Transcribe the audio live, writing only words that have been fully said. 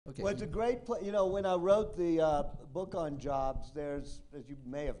Okay. Well, it's a great place. You know, when I wrote the book on jobs, there's, as you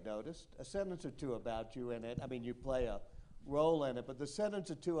may have noticed, a sentence or two about you in it. I mean, you play a role in it, but the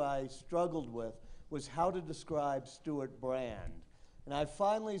sentence or two I struggled with was how to describe Stewart Brand. And I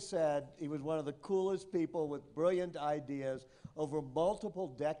finally said he was one of the coolest people with brilliant ideas over multiple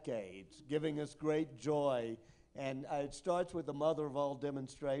decades, giving us great joy. And it starts with the mother of all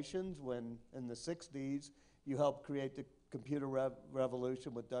demonstrations when, in the 60s, you helped create the computer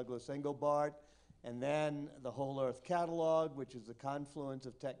revolution with Douglas Engelbart, and then the Whole Earth Catalog, which is the confluence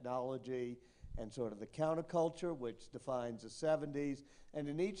of technology and sort of the counterculture, which defines the 70s. And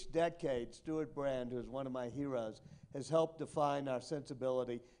in each decade, Stewart Brand, who is one of my heroes, has helped define our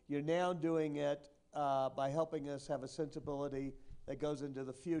sensibility. You're now doing it by helping us have a sensibility that goes into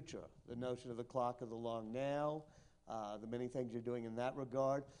the future, the notion of the clock of the long now, the many things you're doing in that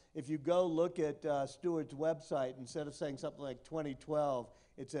regard. If you go look at Stewart's website, instead of saying something like 2012,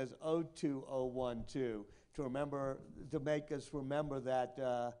 it says 02012 to remember, to make us remember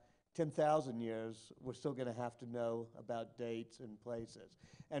that 10,000 years, we're still going to have to know about dates and places.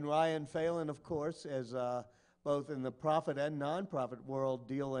 And Ryan Phelan, of course, is both in the profit and nonprofit world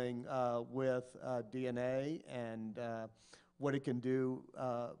dealing with DNA and what it can do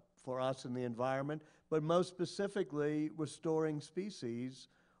for us in the environment, but most specifically restoring species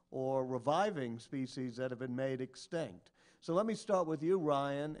or reviving species that have been made extinct. So let me start with you,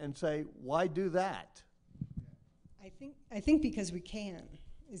 Ryan, and say, why do that? I think because we can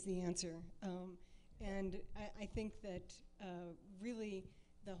is the answer. And I think that really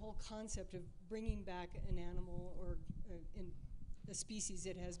the whole concept of bringing back an animal or in a species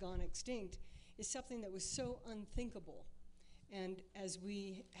that has gone extinct is something that was so unthinkable. And as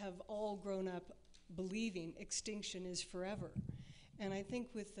we have all grown up believing extinction is forever. And I think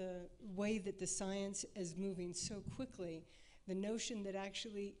with the way that the science is moving so quickly, the notion that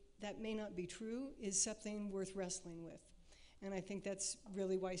actually that may not be true is something worth wrestling with. And I think that's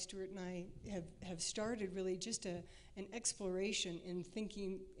really why Stewart and I have started really just an exploration in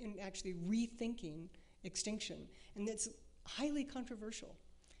thinking, in actually rethinking extinction. And that's highly controversial.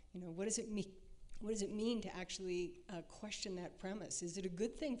 You know, what does it mean? What does it mean to actually question that premise? Is it a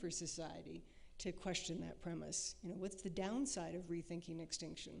good thing for society to question that premise? You know, what's the downside of rethinking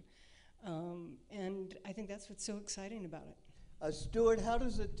extinction? And I think that's what's so exciting about it. Stewart, how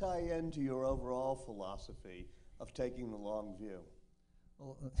does it tie into your overall philosophy of taking the long view?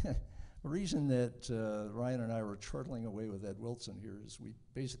 Well, the reason that Ryan and I were chortling away with Ed Wilson here is we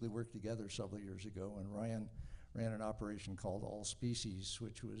basically worked together several years ago, and Ryan ran an operation called All Species,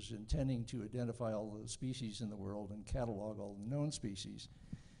 which was intending to identify all the species in the world and catalog all the known species.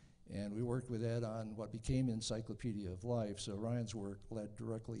 And we worked with Ed on what became Encyclopedia of Life, so Ryan's work led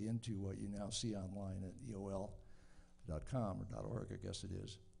directly into what you now see online at EOL.com or .org, I guess it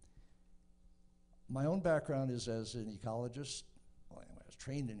is. My own background is as an ecologist. Well, I was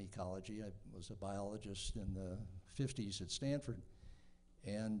trained in ecology. I was a biologist in the 50s at Stanford.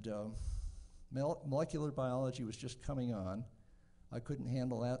 And molecular biology was just coming on. I couldn't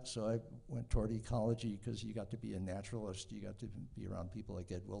handle that, so I went toward ecology because you got to be a naturalist. You got to be around people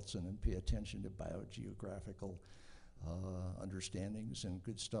like Ed Wilson and pay attention to biogeographical understandings and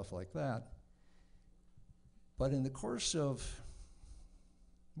good stuff like that. But in the course of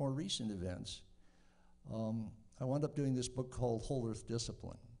more recent events, I wound up doing this book called Whole Earth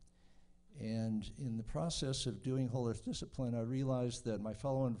Discipline. And in the process of doing Whole Earth Discipline, I realized that my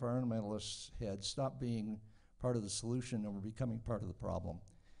fellow environmentalists had stopped being part of the solution and were becoming part of the problem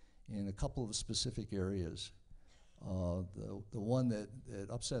in a couple of specific areas. The one that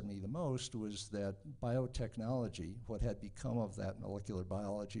upset me the most was that biotechnology, what had become of that molecular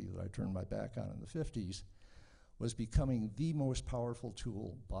biology that I turned my back on in the 50s, was becoming the most powerful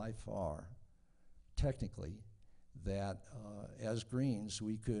tool by far, technically, that as Greens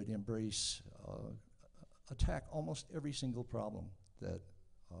we could embrace, attack almost every single problem that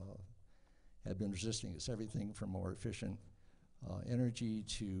had been resisting us, everything from more efficient energy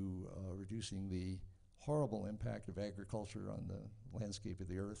to reducing the horrible impact of agriculture on the landscape of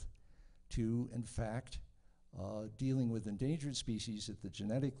the earth, to, in fact, dealing with endangered species at the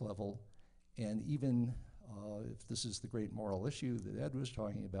genetic level, and even, if this is the great moral issue that Ed was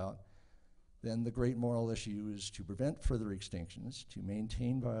talking about, then the great moral issue is to prevent further extinctions, to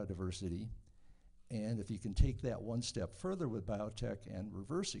maintain biodiversity, and if you can take that one step further with biotech and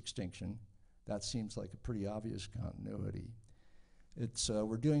reverse extinction, that seems like a pretty obvious continuity.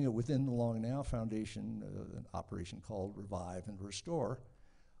 We're doing it within the Long Now Foundation, an operation called Revive and Restore,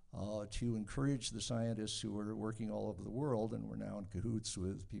 to encourage the scientists who are working all over the world, and we're now in cahoots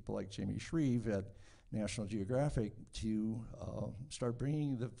with people like Jamie Shreve at National Geographic to start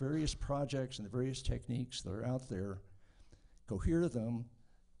bringing the various projects and the various techniques that are out there, cohere them,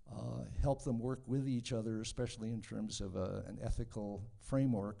 help them work with each other, especially in terms of an ethical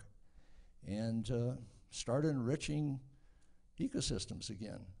framework, and start enriching ecosystems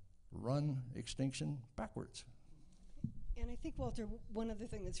again. Run extinction backwards. And I think, Walter, one other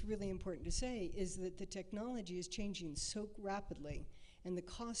thing that's really important to say is that the technology is changing so rapidly, and the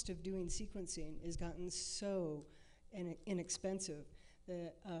cost of doing sequencing has gotten so inexpensive.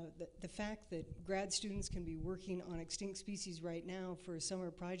 The fact that grad students can be working on extinct species right now for a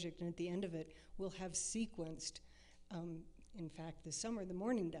summer project, and at the end of it, we'll have sequenced, in fact, this summer, the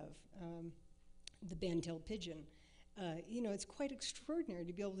mourning dove, the band-tailed pigeon. You know, it's quite extraordinary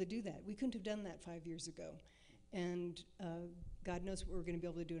to be able to do that. We couldn't have done that 5 years ago. And God knows what we're going to be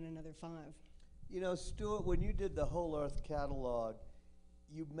able to do in another 5. You know, Stewart, when you did the Whole Earth catalog,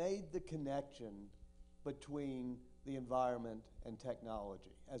 you made the connection between the environment and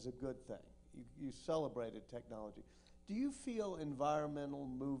technology as a good thing. You celebrated technology. Do you feel environmental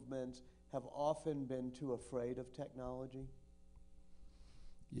movements have often been too afraid of technology?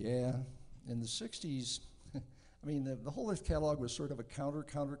 Yeah, in the 60s, I mean, the Whole Earth catalog was sort of a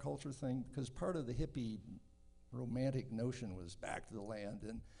counterculture thing, because part of the hippie romantic notion was back to the land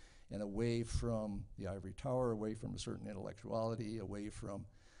and away from the ivory tower, away from a certain intellectuality, away from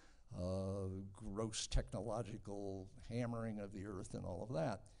gross technological hammering of the earth and all of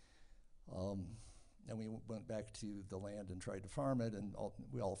that. And we went back to the land and tried to farm it, and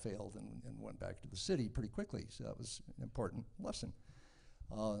we all failed and went back to the city pretty quickly, so that was an important lesson.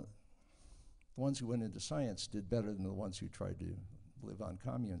 The ones who went into science did better than the ones who tried to live on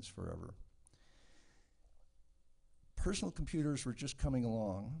communes forever. Personal computers were just coming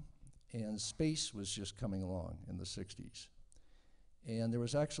along, and space was just coming along in the 60s. And there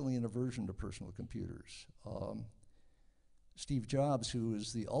was actually an aversion to personal computers. Steve Jobs, who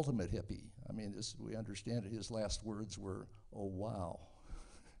is the ultimate hippie, I mean, we understand it, his last words were, "Oh, wow."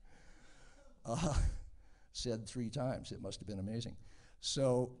 Said 3 times, it must have been amazing.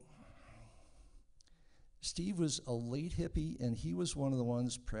 So Steve was a late hippie, and he was one of the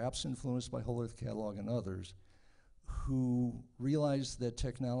ones, perhaps influenced by Whole Earth Catalog and others, who realized that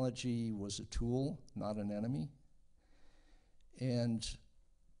technology was a tool, not an enemy. And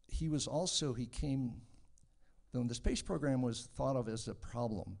when the space program was thought of as a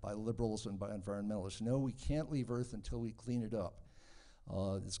problem by liberals and by environmentalists, no, we can't leave Earth until we clean it up.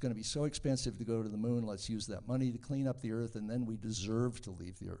 It's going to be so expensive to go to the moon, let's use that money to clean up the Earth, and then we deserve to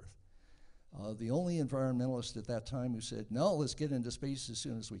leave the Earth. The only environmentalist at that time who said, no, let's get into space as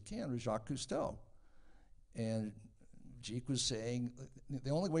soon as we can, was Jacques Cousteau. And Jacques was saying,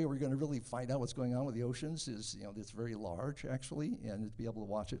 the only way we're going to really find out what's going on with the oceans is, you know, it's very large, actually, and to be able to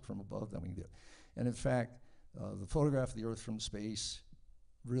watch it from above, then we can do it. And in fact, the photograph of the Earth from space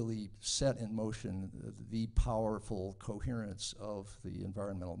really set in motion the powerful coherence of the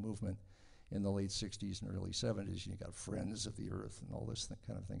environmental movement in the late 60s and early 70s. You got Friends of the Earth and all this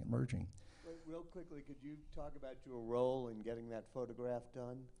kind of thing emerging. Real quickly, could you talk about your role in getting that photograph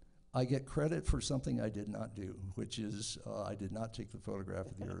done? I get credit for something I did not do, which is I did not take the photograph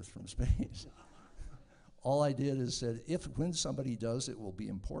of the Earth from space. All I did is said, when somebody does, it will be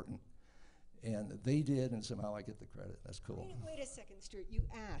important. And they did, and somehow I get the credit. That's cool. Wait a second, Stuart. You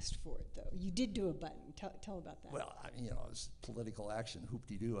asked for it, though. You did do a button. Tell about that. Well, it's political action.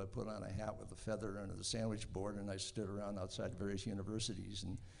 Hoop-de-doo. I put on a hat with a feather under the sandwich board, and I stood around outside various universities,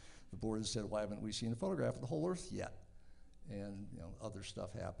 and the board said, why haven't we seen a photograph of the whole Earth yet? And other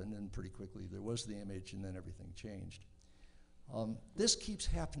stuff happened, and pretty quickly there was the image, and then everything changed. This keeps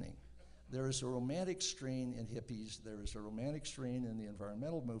happening. There is a romantic strain in hippies. There is a romantic strain in the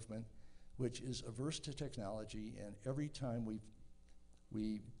environmental movement, which is averse to technology, and every time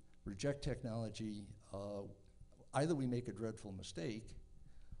we reject technology, either we make a dreadful mistake,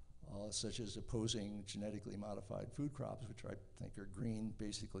 such as opposing genetically modified food crops, which I think are green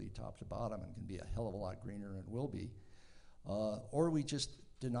basically top to bottom and can be a hell of a lot greener and will be, or we just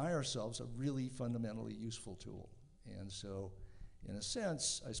deny ourselves a really fundamentally useful tool. And so, in a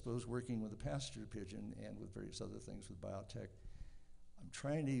sense, I suppose working with the passenger pigeon and with various other things with biotech, I'm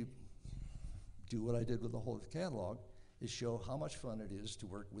trying to do what I did with the Whole Earth catalog, is show how much fun it is to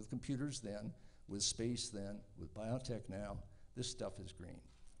work with computers then, with space then, with biotech now. This stuff is green.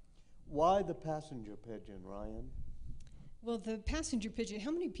 Why the passenger pigeon, Ryan? Well, the passenger pigeon,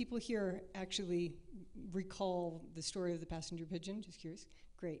 how many people here actually recall the story of the passenger pigeon? Just curious.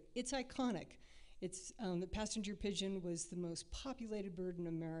 Great. It's iconic. It's the passenger pigeon was the most populated bird in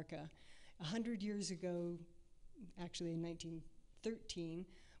America. 100 years ago, actually in 1913,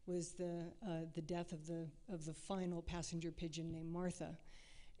 was the death of the final passenger pigeon named Martha.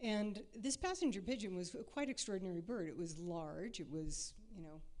 And this passenger pigeon was a quite extraordinary bird. It was large. It was,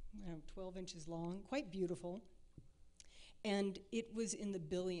 12 inches long, quite beautiful. And it was in the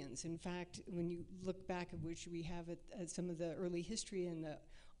billions. In fact, when you look back at which we have at some of the early history and the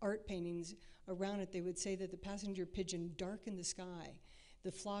art paintings around it, they would say that the passenger pigeon darkened the sky.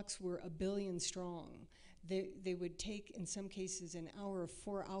 The flocks were 1 billion strong. They would take, in some cases, an hour or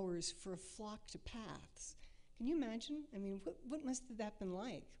 4 hours for a flock to pass. Can you imagine? I mean, what must have that been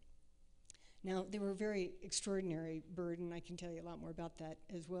like? Now, they were a very extraordinary bird, and I can tell you a lot more about that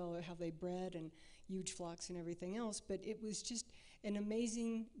as well, how they bred and huge flocks and everything else, but it was just an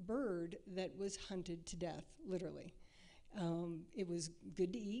amazing bird that was hunted to death, literally. It was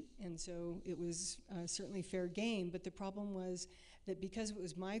good to eat, and so it was certainly fair game, but the problem was that because it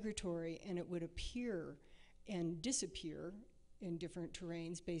was migratory and it would appear and disappear in different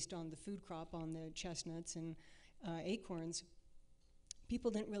terrains based on the food crop on the chestnuts and acorns,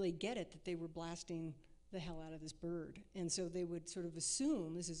 people didn't really get it that they were blasting the hell out of this bird. And so they would sort of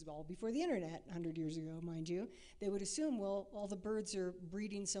assume, this is all before the internet, 100 years ago, mind you, they would assume, well, all the birds are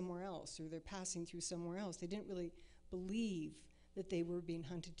breeding somewhere else or they're passing through somewhere else. They didn't really believe that they were being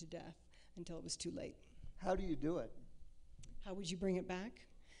hunted to death until it was too late. How do you do it? How would you bring it back?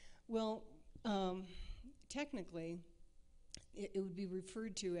 Well, technically, it would be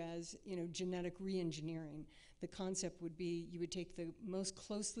referred to as, genetic re-engineering. The concept would be you would take the most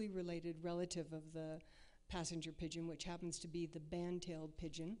closely related relative of the passenger pigeon, which happens to be the band-tailed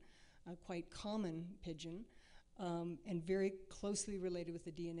pigeon, a quite common pigeon, and very closely related with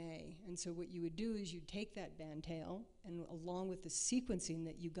the DNA. And so what you would do is you'd take that band-tail, and along with the sequencing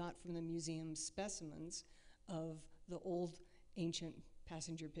that you got from the museum specimens of the old ancient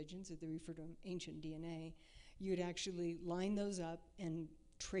passenger pigeons, that they refer to them ancient DNA, you'd actually line those up and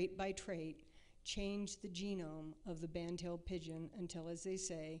trait by trait change the genome of the band-tailed pigeon until, as they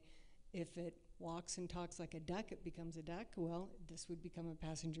say, if it walks and talks like a duck, it becomes a duck. Well, this would become a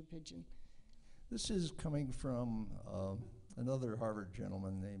passenger pigeon. This is coming from another Harvard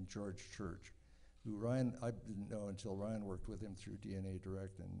gentleman named George Church, who I didn't know until Ryan worked with him through DNA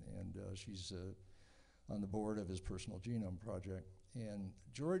Direct, and she's on the board of his personal genome project. And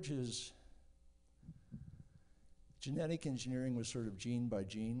George's genetic engineering was sort of gene by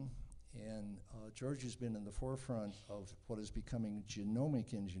gene, and George has been in the forefront of what is becoming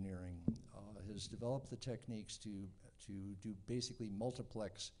genomic engineering, has developed the techniques to do basically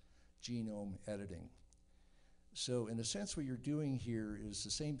multiplex genome editing. So in a sense, what you're doing here is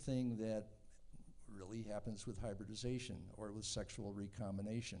the same thing that really happens with hybridization or with sexual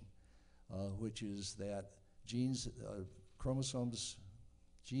recombination, which is that genes, chromosomes,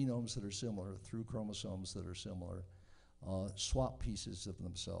 genomes that are similar through chromosomes that are similar, swap pieces of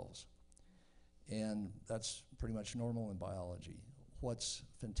themselves. And that's pretty much normal in biology. What's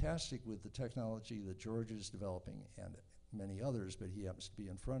fantastic with the technology that George is developing, and many others, but he happens to be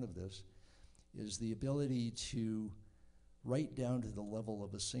in front of this, is the ability to right down to the level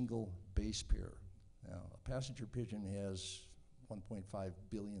of a single base pair. Now, a passenger pigeon has 1.5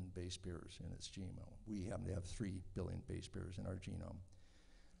 billion base pairs in its genome. We happen to have 3 billion base pairs in our genome.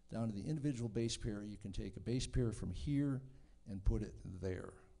 Down to the individual base pair, you can take a base pair from here and put it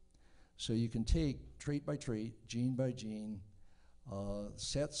there. So you can take trait by trait, gene by gene,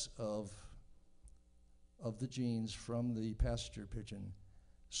 sets of the genes from the passenger pigeon,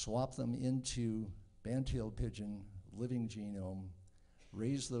 swap them into band-tailed pigeon living genome,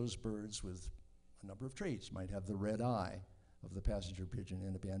 raise those birds with a number of traits. You might have the red eye of the passenger pigeon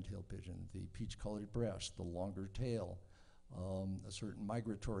in a band-tailed pigeon, the peach-colored breast, the longer tail, a certain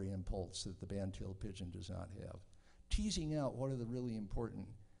migratory impulse that the band-tailed pigeon does not have. Teasing out what are the really important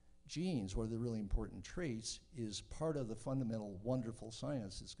genes, what are the really important traits, is part of the fundamental wonderful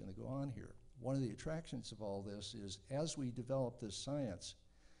science that's going to go on here. One of the attractions of all this is as we develop this science,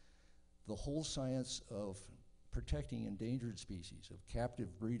 the whole science of protecting endangered species, of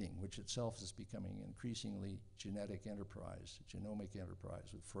captive breeding, which itself is becoming an increasingly genetic enterprise, genomic enterprise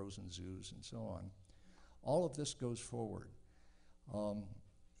with frozen zoos and so on. All of this goes forward.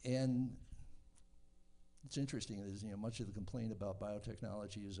 And it's interesting, is, much of the complaint about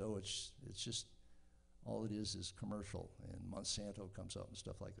biotechnology is, oh, it's just, all it is commercial, and Monsanto comes up and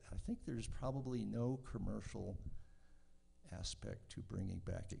stuff like that. I think there's probably no commercial aspect to bringing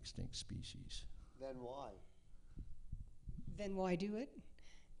back extinct species. Then why? Then why do it?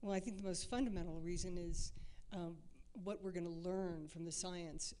 Well, I think the most fundamental reason is what we're going to learn from the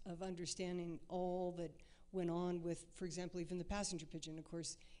science of understanding all that went on with, for example, even the passenger pigeon. Of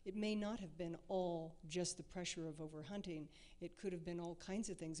course, it may not have been all just the pressure of overhunting. It could have been all kinds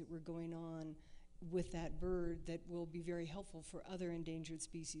of things that were going on with that bird that will be very helpful for other endangered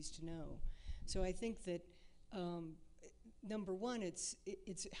species to know. So I think that number one, it's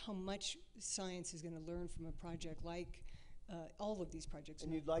how much science is going to learn from a project like all of these projects.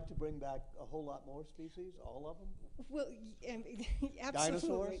 And you'd like to bring back a whole lot more species, all of them? Well, absolutely.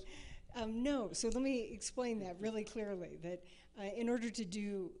 Dinosaurs? No, so let me explain that really clearly, that in order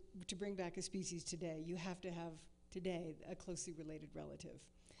to bring back a species today, you have to have today a closely related relative.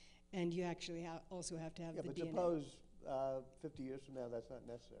 And you actually also have to have the DNA. Yeah, but suppose 50 years from now that's not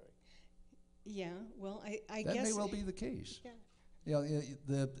necessary. Yeah, well, I That guess... may well be the case. Yeah.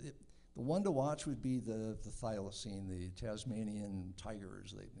 The one to watch would be the thylacine, the Tasmanian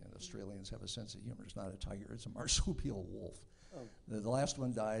tigers. Australians have a sense of humor. It's not a tiger, it's a marsupial wolf. Oh. The last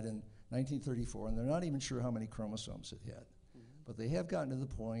one died in 1934, and they're not even sure how many chromosomes it had. But they have gotten to the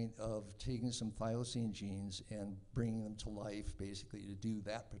point of taking some thylacine genes and bringing them to life, basically, to do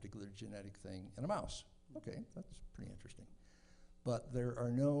that particular genetic thing in a mouse. Okay, that's pretty interesting. But there are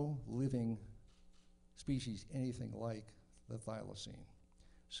no living species anything like the thylacine.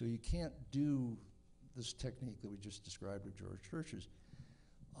 So you can't do this technique that we just described with George Church's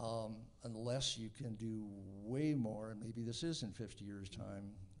unless you can do way more, and maybe this is in 50 years'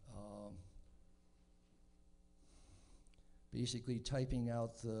 time, basically typing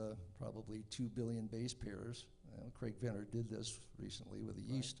out the probably 2 billion base pairs. Craig Venter did this recently with the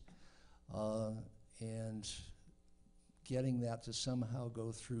yeast, and getting that to somehow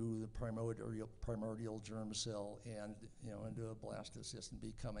go through the primordial germ cell and into a blastocyst and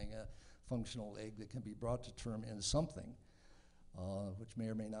becoming a functional egg that can be brought to term in something, which may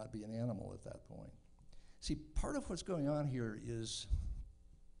or may not be an animal at that point. See, part of what's going on here is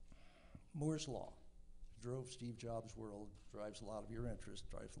Moore's Law. Drove Steve Jobs' world, drives a lot of your interest,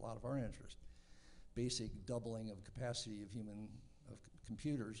 drives a lot of our interest. Basic doubling of capacity of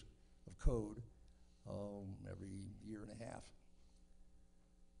computers, of code, every year and a half.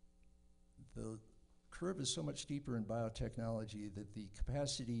 The curve is so much steeper in biotechnology that the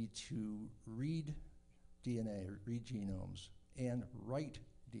capacity to read DNA, or read genomes, and write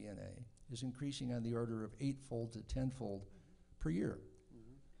DNA is increasing on the order of 8-fold to 10-fold per year.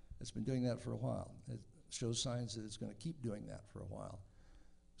 It's been doing that for a while. It shows signs that it's going to keep doing that for a while.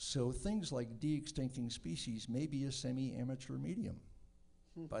 So things like de-extincting species may be a semi-amateur medium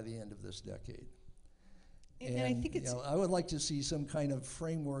by the end of this decade. And I think it's... I would like to see some kind of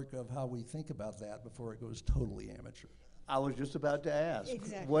framework of how we think about that before it goes totally amateur. I was just about to ask.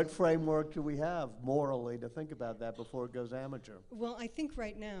 Exactly. What framework do we have morally to think about that before it goes amateur? Well, I think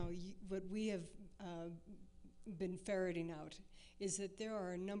right now, what we have been ferreting out is that there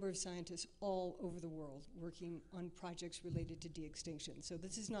are a number of scientists all over the world working on projects related to de-extinction. So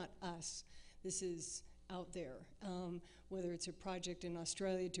this is not us, this is out there. Whether it's a project in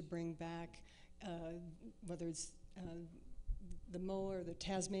Australia to bring back, whether it's the moa or the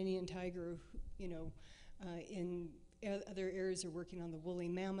Tasmanian tiger, in other areas are working on the woolly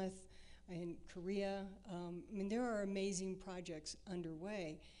mammoth in Korea. I mean, there are amazing projects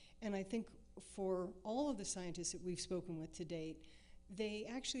underway. And I think for all of the scientists that we've spoken with to date, they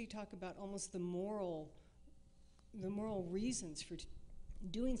actually talk about almost the moral reasons for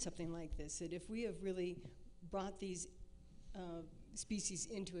doing something like this, that if we have really brought these species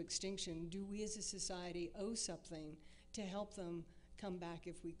into extinction, do we as a society owe something to help them come back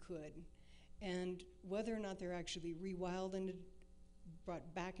if we could? And whether or not they're actually rewild and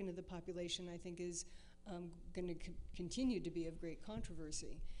brought back into the population, I think is going to continue to be of great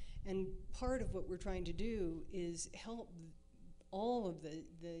controversy. And part of what we're trying to do is help all of the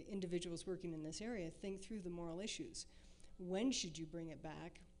individuals working in this area think through the moral issues. When should you bring it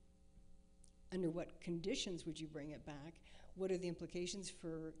back? Under what conditions would you bring it back? What are the implications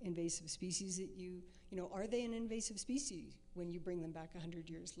for invasive species that are they an invasive species when you bring them back 100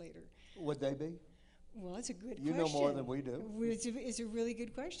 years later? Would they be? Well, that's a good question. You know more than we do. It's a really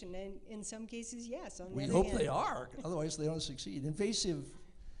good question, and in some cases, yes. We hope they are, otherwise they don't succeed. Invasive...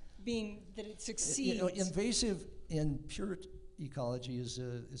 being that it succeeds. Invasive in pure ecology is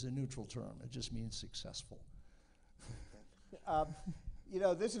a neutral term. It just means successful.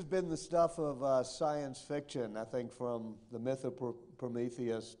 This has been the stuff of science fiction, I think, from the myth of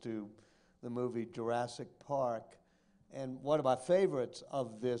Prometheus to the movie Jurassic Park. And one of my favorites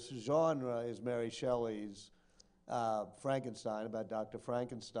of this genre is Mary Shelley's Frankenstein, about Dr.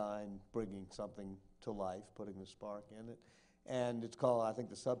 Frankenstein bringing something to life, putting the spark in it. And it's called, I think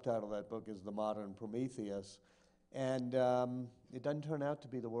the subtitle of that book is The Modern Prometheus. And it doesn't turn out to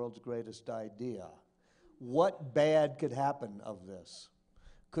be the world's greatest idea. what bad could happen of this?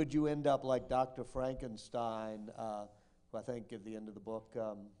 Could you end up like Dr. Frankenstein, who I think at the end of the book,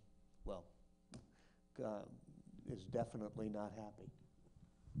 is definitely not happy?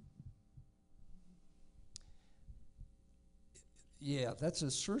 Yeah, that's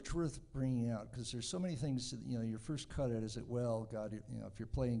a search worth bringing out, because there's so many things that, your first cut at is that, well, God, if you're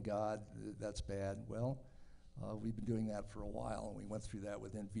playing God, that's bad. Well, we've been doing that for a while, and we went through that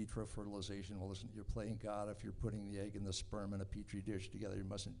with in vitro fertilization. Well, listen, you're playing God if you're putting the egg and the sperm in a petri dish together. You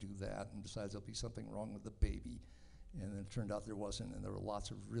mustn't do that. And besides, there'll be something wrong with the baby. And it turned out there wasn't, and there were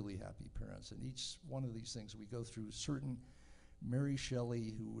lots of really happy parents. And each one of these things we go through certain. Mary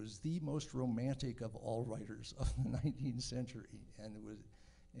Shelley, who was the most romantic of all writers of the 19th century, and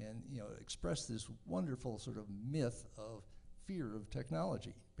expressed this wonderful sort of myth of fear of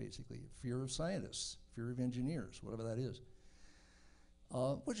technology, basically fear of scientists, fear of engineers, whatever that is,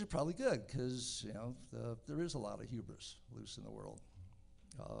 which is probably good, because there is a lot of hubris loose in the world.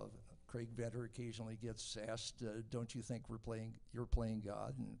 Craig Venter occasionally gets asked, "Don't you think you're playing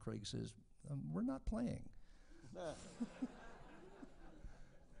God?" And Craig says, "We're not playing."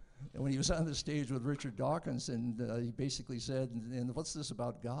 And when he was on the stage with Richard Dawkins, and he basically said, and what's this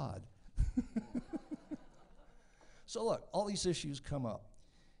about God? So look, all these issues come up.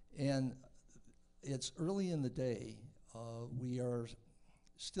 And it's early in the day. We are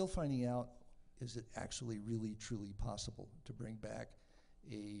still finding out, is it actually really, truly possible to bring back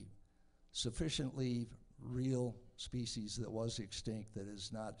a sufficiently real species that was extinct, that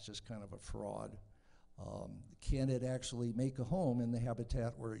is not just kind of a fraud? Can it actually make a home in the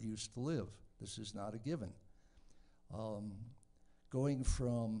habitat where it used to live? This is not a given. Going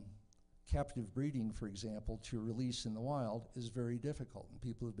from captive breeding, for example, to release in the wild is very difficult. And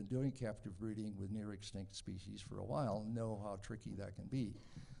people who've been doing captive breeding with near extinct species for a while know how tricky that can be.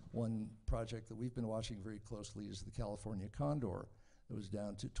 One project that we've been watching very closely is the California condor. It was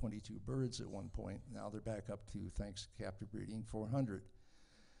down to 22 birds at one point. Now they're back up to, thanks to captive breeding, 400.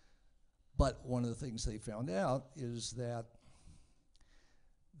 But one of the things they found out is that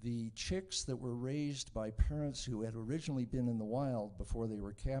the chicks that were raised by parents who had originally been in the wild before they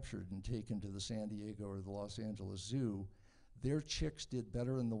were captured and taken to the San Diego or the Los Angeles Zoo, their chicks did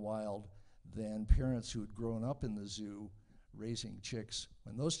better in the wild than parents who had grown up in the zoo raising chicks.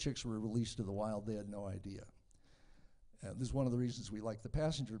 When those chicks were released to the wild, they had no idea. This is one of the reasons we like the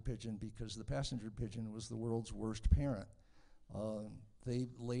passenger pigeon, because the passenger pigeon was the world's worst parent. They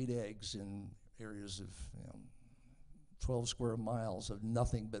laid eggs in areas of 12 square miles of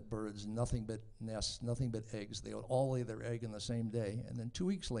nothing but birds, nothing but nests, nothing but eggs. They would all lay their egg in the same day. And then 2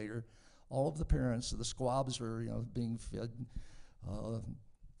 weeks later, all of the parents, the squabs were being fed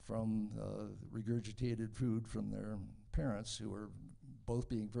from regurgitated food from their parents, who were both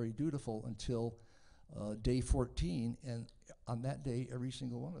being very dutiful until day 14. And on that day, every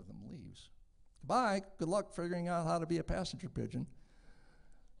single one of them leaves. Bye, good luck figuring out how to be a passenger pigeon.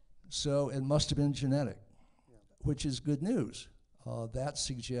 So it must have been genetic, which is good news. That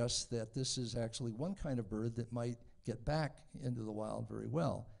suggests that this is actually one kind of bird that might get back into the wild very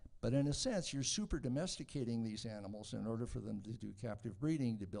well. But in a sense, you're super domesticating these animals in order for them to do captive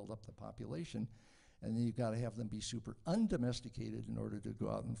breeding to build up the population. And then you've got to have them be super undomesticated in order to go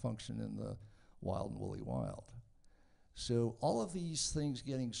out and function in the wild and woolly wild. So all of these things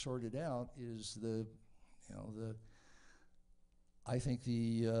getting sorted out is I think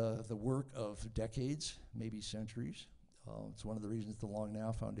the work of decades, maybe centuries. It's one of the reasons the Long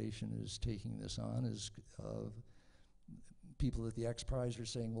Now Foundation is taking this on, is people at the X Prize are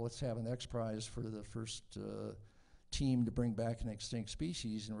saying, well, let's have an X Prize for the first team to bring back an extinct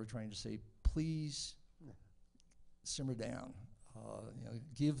species, and we're trying to say, please simmer down.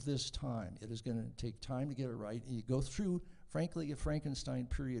 Give this time. It is going to take time to get it right. And you go through, frankly, a Frankenstein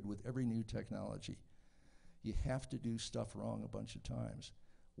period with every new technology. You have to do stuff wrong a bunch of times.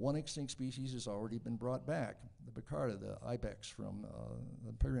 One extinct species has already been brought back, the Picarda, the ibex from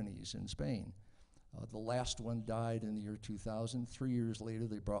the Pyrenees in Spain. The last one died in the year 2000. 3 years later,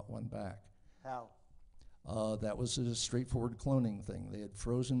 they brought one back. How? That was a straightforward cloning thing. They had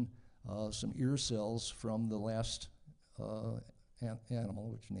frozen some ear cells from the last animal,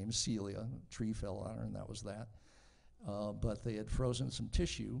 which named Celia. A tree fell on her, and that was that. But they had frozen some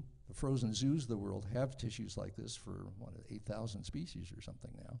tissue. The frozen zoos of the world have tissues like this for 8,000 species or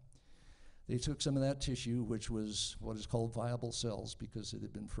something now. They took some of that tissue, which was what is called viable cells because it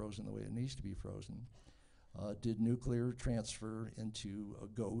had been frozen the way it needs to be frozen, did nuclear transfer into a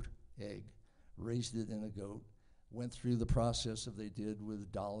goat egg, raised it in a goat, went through the process of they did with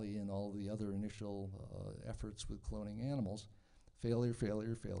Dolly and all the other initial efforts with cloning animals. Failure,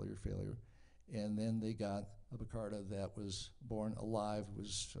 failure, failure, failure. And then they got a Bacarda that was born alive,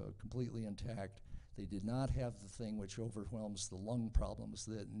 was completely intact. They did not have the thing which overwhelms the lung problems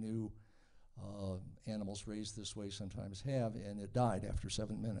that new animals raised this way sometimes have, and it died after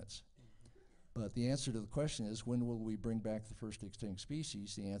 7 minutes. But the answer to the question is, when will we bring back the first extinct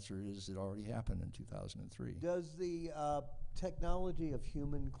species? The answer is it already happened in 2003. Does the technology of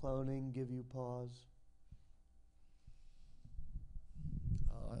human cloning give you pause?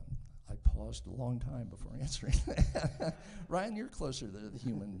 I paused a long time before answering that. Ryan, you're closer to the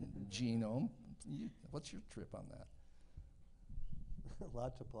human genome. What's your trip on that?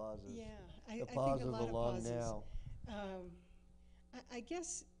 Lots of pauses. Yeah, The I think pauses a lot of along pauses. now. I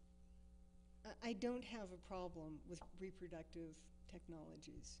guess I don't have a problem with reproductive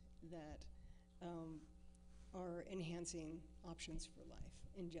technologies that are enhancing options for life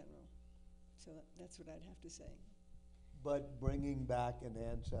in general. So that's what I'd have to say. But bringing back an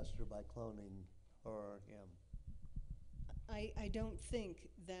ancestor by cloning or him. I don't think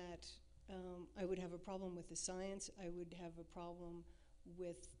that I would have a problem with the science. I would have a problem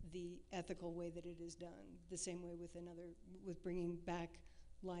with the ethical way that it is done. The same way with bringing back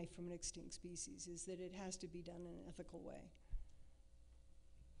life from an extinct species, is that it has to be done in an ethical way.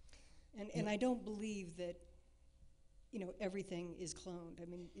 And I don't believe that, everything is cloned. I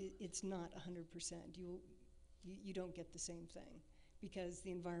mean, it's not 100%. You don't get the same thing because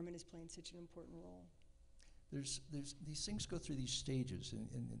the environment is playing such an important role. There's these things go through these stages,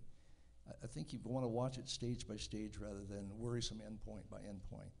 and I think you want to watch it stage by stage rather than worrisome endpoint by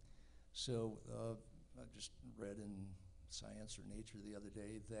endpoint. So I just read in Science or Nature the other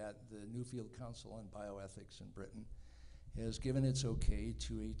day that the Newfield Council on Bioethics in Britain has given its okay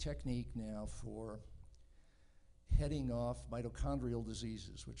to a technique now for heading off mitochondrial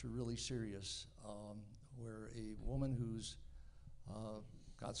diseases, which are really serious, where a woman who's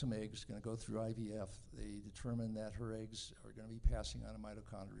got some eggs, going to go through IVF, they determine that her eggs are going to be passing on a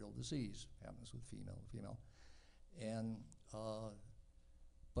mitochondrial disease. Happens with female. And,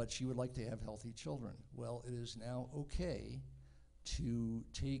 but she would like to have healthy children. Well, it is now okay to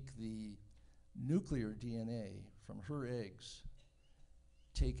take the nuclear DNA from her eggs,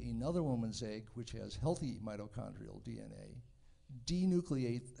 take another woman's egg, which has healthy mitochondrial DNA,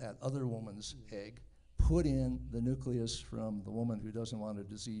 denucleate that other woman's egg, put in the nucleus from the woman who doesn't want a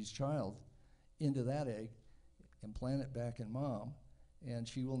diseased child into that egg, implant it back in mom, and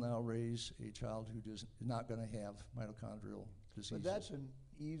she will now raise a child who is not going to have mitochondrial diseases. But that's an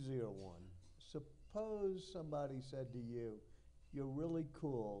easier one. Suppose somebody said to you, "You're really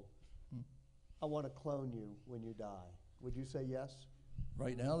cool. I want to clone you when you die." Would you say yes?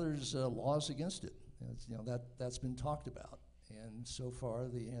 Right now, there's laws against it. It's, that's been talked about, and so far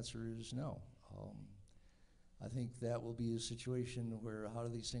the answer is no. I think that will be a situation where how do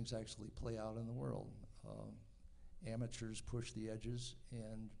these things actually play out in the world? Amateurs push the edges,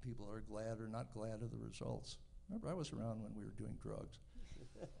 and people are glad or not glad of the results. Remember, I was around when we were doing drugs.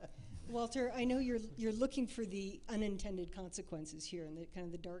 Walter, I know you're looking for the unintended consequences here and the kind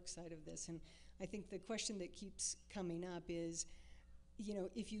of the dark side of this, and I think the question that keeps coming up is,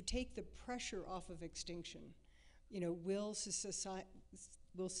 if you take the pressure off of extinction, will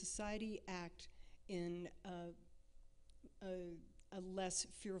society act in a less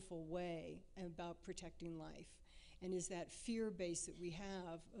fearful way about protecting life? And is that fear base that we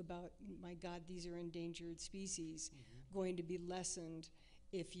have about, my God, these are endangered species, going to be lessened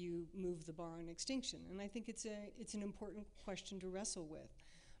if you move the bar on extinction? And I think it's an important question to wrestle with.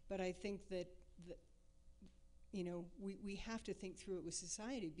 But I think that we have to think through it with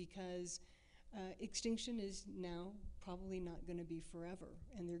society, because extinction is now probably not going to be forever,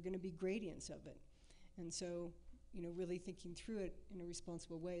 and there are going to be gradients of it. And so, really thinking through it in a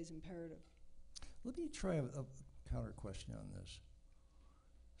responsible way is imperative. Let me try a counter question on this.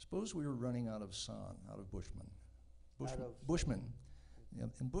 Suppose we were running out of San, out of Bushmen. Bushmen.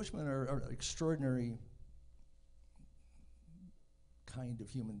 And Bushmen are extraordinary kind of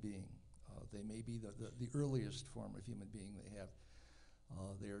human being. They may be the earliest form of human being they have.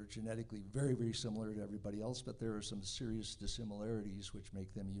 They are genetically very, very similar to everybody else, but there are some serious dissimilarities which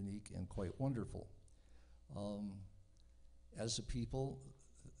make them unique and quite wonderful. As a people,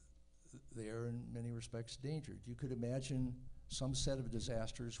 they are in many respects endangered. You could imagine some set of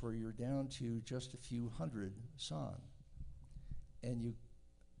disasters where you're down to just a few hundred San. And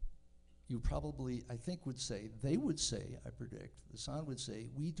you probably, I think, they would say, I predict, the San would say,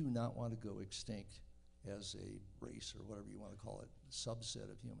 we do not want to go extinct as a race or whatever you want to call it, subset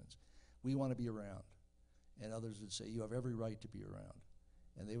of humans. We want to be around. And others would say, you have every right to be around.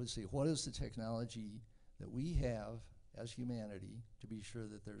 And they would say, what is the technology that we have as humanity to be sure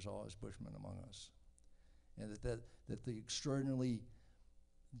that there's always Bushmen among us. And that the extraordinarily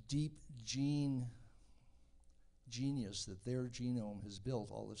deep genius that their genome has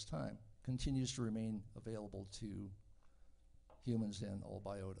built all this time continues to remain available to humans and all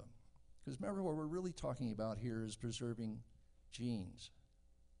biota. Because remember, what we're really talking about here is preserving genes.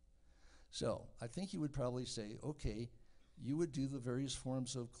 So I think you would probably say, okay, you would do the various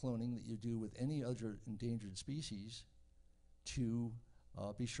forms of cloning that you do with any other endangered species to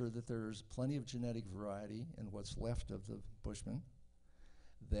be sure that there's plenty of genetic variety in what's left of the Bushmen,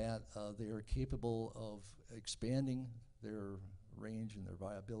 that they are capable of expanding their range and their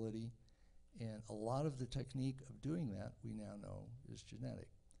viability. And a lot of the technique of doing that, we now know, is genetic.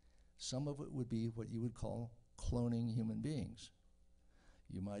 Some of it would be what you would call cloning human beings.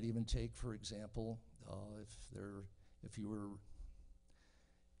 You might even take, for example,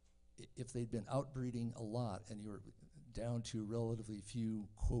 if they'd been outbreeding a lot and you were down to relatively few,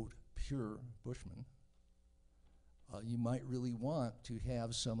 quote, pure Bushmen, you might really want to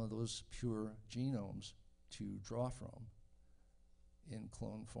have some of those pure genomes to draw from in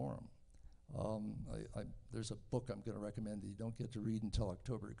clone form. There's a book I'm going to recommend that you don't get to read until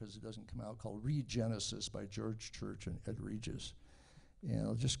October because it doesn't come out, called Regenesis by George Church and Ed Regis. And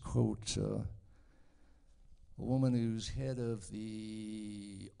I'll just quote a woman who's head of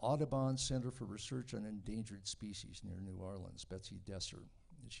the Audubon Center for Research on Endangered Species near New Orleans, Betsy Desser.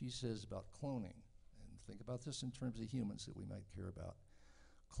 And she says about cloning, and think about this in terms of humans that we might care about.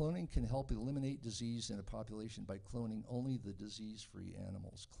 Cloning can help eliminate disease in a population by cloning only the disease-free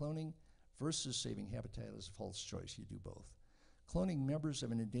animals. Cloning versus saving habitat is a false choice. You do both. Cloning members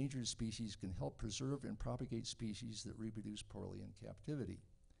of an endangered species can help preserve and propagate species that reproduce poorly in captivity.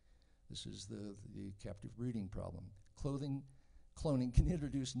 This is the captive breeding problem. Cloning can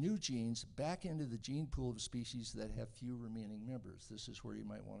introduce new genes back into the gene pool of species that have few remaining members. This is where you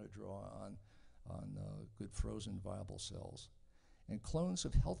might want to draw on good frozen viable cells. And clones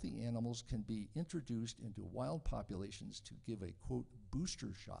of healthy animals can be introduced into wild populations to give a, quote,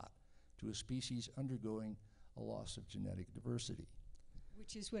 booster shot to a species undergoing a loss of genetic diversity.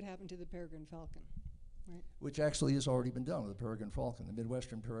 Which is what happened to the peregrine falcon, right? Which actually has already been done with the peregrine falcon. The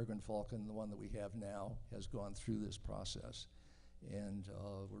Midwestern peregrine falcon, the one that we have now, has gone through this process, and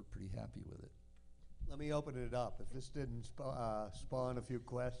we're pretty happy with it. Let me open it up. If this didn't spawn a few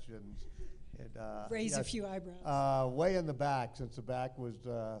questions, it Raise a yes. few eyebrows. Way in the back, since the back was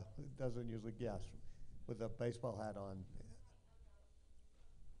doesn't usually guess, with a baseball hat on.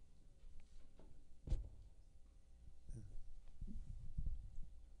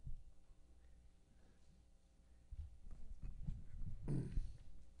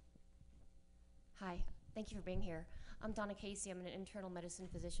 Hi, thank you for being here. I'm Donna Casey. I'm an internal medicine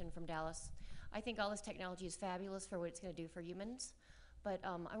physician from Dallas. I think all this technology is fabulous for what it's going to do for humans, but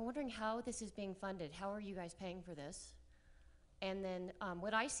I'm wondering how this is being funded. How are you guys paying for this? And then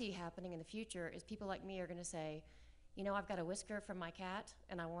what I see happening in the future is people like me are going to say, you know, I've got a whisker from my cat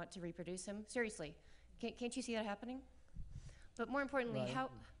and I want to reproduce him. Seriously, can't you see that happening? But more importantly, Right. how...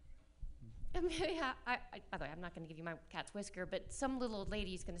 by the way, I'm not going to give you my cat's whisker, but some little old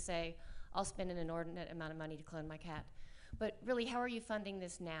lady's going to say, I'll spend an inordinate amount of money to clone my cat. But really, how are you funding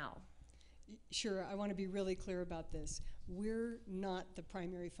this now? Sure, I want to be really clear about this. We're not the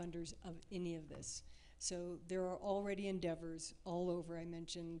primary funders of any of this. So there are already endeavors all over. I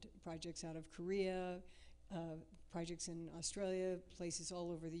mentioned projects out of Korea, projects in Australia, places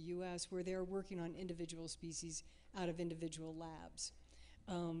all over the US where they're working on individual species out of individual labs.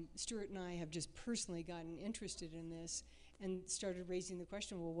 Stewart and I have just personally gotten interested in this and started raising the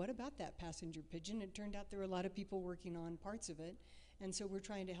question, well, what about that passenger pigeon? It turned out there were a lot of people working on parts of it, and so we're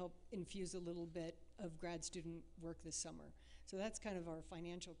trying to help infuse a little bit of grad student work this summer. So that's kind of our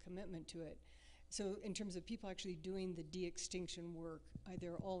financial commitment to it. So in terms of people actually doing the de-extinction work,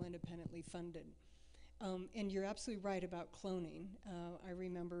 they're all independently funded. And you're absolutely right about cloning. I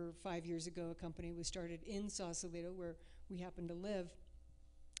remember 5 years ago, a company was started in Sausalito, where we happen to live,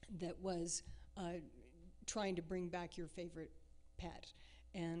 that was trying to bring back your favorite pet.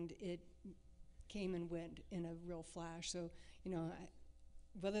 And it came and went in a real flash. So, you know,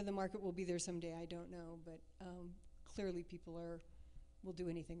 whether the market will be there someday, I don't know. But clearly people will do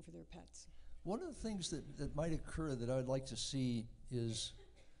anything for their pets. One of the things that might occur that I would like to see is,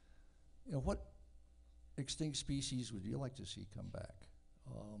 you know, what extinct species would you like to see come back?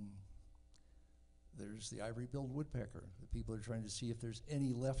 There's the ivory-billed woodpecker that people are trying to see if there's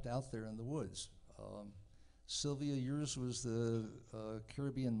any left out there in the woods. Sylvia, yours was the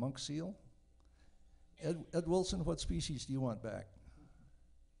Caribbean monk seal. Ed Wilson, what species do you want back?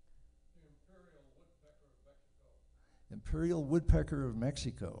 The imperial woodpecker of Mexico. Imperial woodpecker of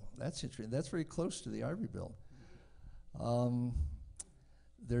Mexico. That's interesting. That's very close to the ivory-bill.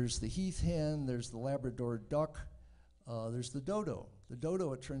 There's the heath hen, there's the Labrador duck, there's the dodo. The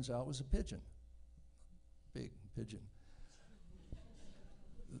dodo, it turns out, was a pigeon, big pigeon.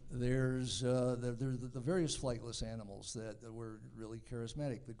 There's the various flightless animals that were really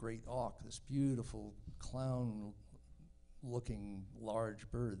charismatic. The great auk, this beautiful clown-looking large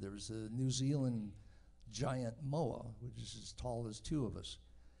bird. There was a New Zealand giant moa, which is as tall as two of us.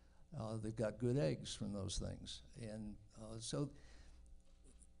 They've got good eggs from those things. And so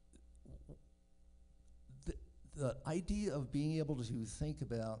the idea of being able to think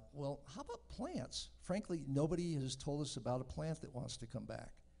about, well, how about plants? Frankly, nobody has told us about a plant that wants to come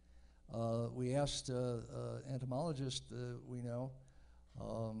back. We asked entomologist we know,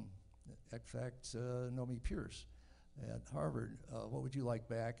 in fact, Nomi Pierce at Harvard, what would you like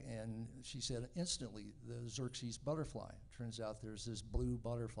back? And she said instantly, the Xerxes butterfly. Turns out there's this blue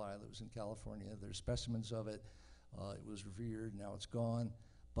butterfly that was in California. There's specimens of it. It was revered, now it's gone.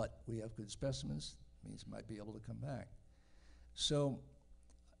 But we have good specimens, means it might be able to come back. So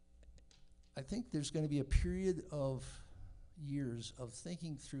I think there's going to be a period of years of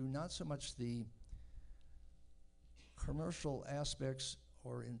thinking through not so much the commercial aspects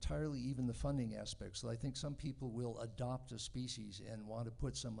or entirely even the funding aspects. So I think some people will adopt a species and want to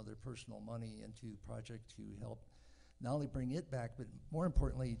put some of their personal money into the project to help not only bring it back, but more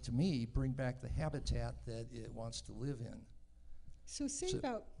importantly to me, bring back the habitat that it wants to live in. So say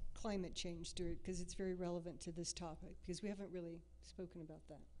about climate change, Stewart, because it's very relevant to this topic, because we haven't really spoken about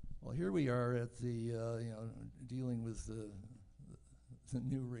that. Well, here we are at the, dealing with the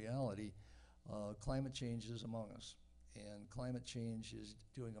new reality. Climate change is among us. And climate change is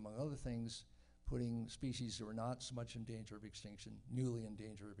doing, among other things, putting species that are not so much in danger of extinction, newly in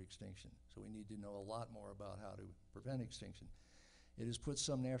danger of extinction. So we need to know a lot more about how to prevent extinction. It has put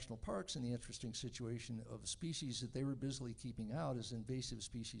some national parks in the interesting situation of species that they were busily keeping out as invasive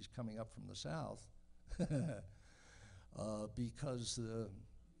species coming up from the south because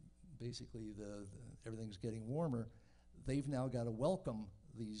basically everything's getting warmer. They've now got to welcome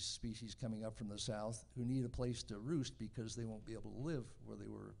these species coming up from the south who need a place to roost because they won't be able to live where they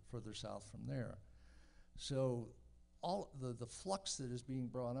were further south from there. So all the flux that is being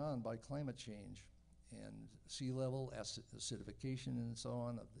brought on by climate change and sea level, acidification and so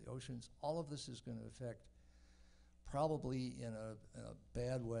on of the oceans, all of this is going to affect, probably in a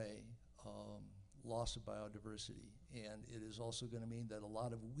bad way, loss of biodiversity. And it is also going to mean that a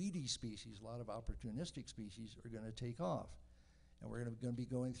lot of weedy species, a lot of opportunistic species are going to take off. And we're going to be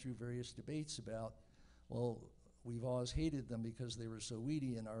going through various debates about, well, we've always hated them because they were so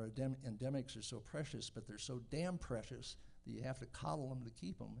weedy and our endemics are so precious, but they're so damn precious that you have to coddle them to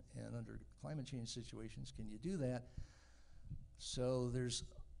keep them. And under climate change situations, can you do that? So there's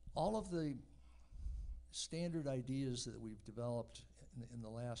all of the standard ideas that we've developed in the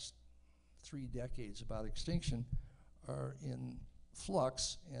last 3 decades about extinction are in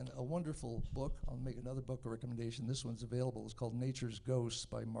flux, and a wonderful book, I'll make another book recommendation, this one's available, it's called Nature's Ghosts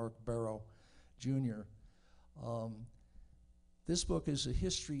by Mark Barrow Jr. This book is a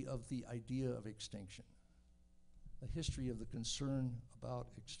history of the idea of extinction, a history of the concern about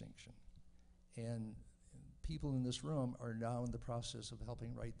extinction. And people in this room are now in the process of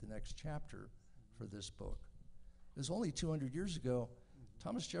helping write the next chapter for this book. It was only 200 years ago,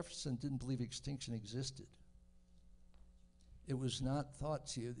 Thomas Jefferson didn't believe extinction existed. It was not thought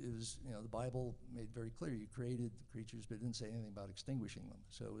to, it was, the Bible made very clear, you created the creatures, but it didn't say anything about extinguishing them.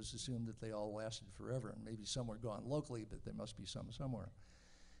 So it was assumed that they all lasted forever, and maybe some were gone locally, but there must be some somewhere.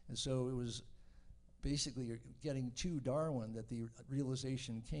 And so it was basically getting to Darwin that the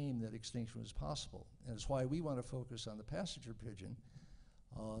realization came that extinction was possible. And it's why we want to focus on the passenger pigeon,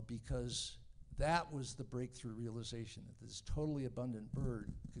 because that was the breakthrough realization that this totally abundant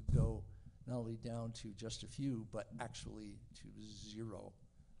bird could go not only down to just a few, but actually to 0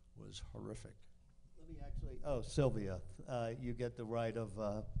 was horrific. Let me actually, Sylvia, you get the right of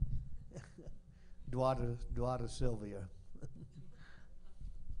Duada Sylvia.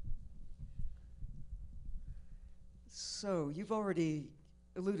 So you've already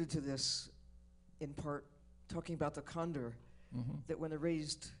alluded to this in part, talking about the condor, that when they're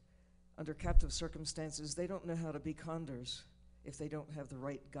raised under captive circumstances, they don't know how to be condors if they don't have the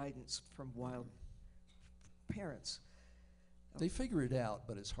right guidance from wild parents. They figure it out,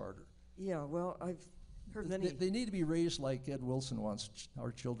 but it's harder. Yeah, well, I've heard many. They need to be raised like Ed Wilson wants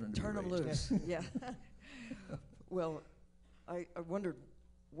our children to turn be them raised. loose. Yeah. Well, I wondered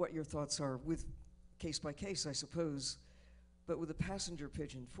what your thoughts are with case by case, I suppose, but with a passenger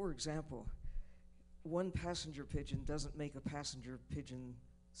pigeon, for example, one passenger pigeon doesn't make a passenger pigeon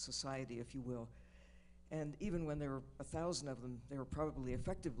society, if you will. And even when there were 1,000 of them, they were probably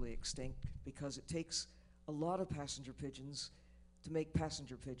effectively extinct because it takes a lot of passenger pigeons to make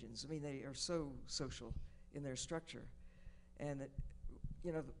passenger pigeons. I mean, they are so social in their structure. And,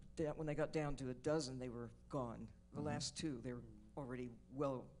 when they got down to a dozen, they were gone. The last two, they were already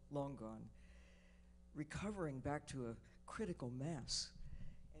long gone. Recovering back to a critical mass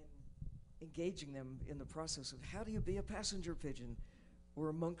and engaging them in the process of how do you be a passenger pigeon or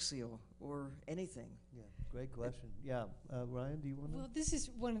a monk seal or anything. Yeah, great question. Yeah, Ryan, do you want to? Well, this is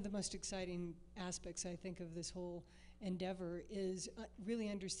one of the most exciting aspects, I think, of this whole endeavor is really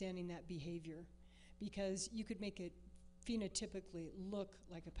understanding that behavior, because you could make it phenotypically look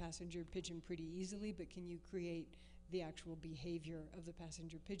like a passenger pigeon pretty easily, but can you create the actual behavior of the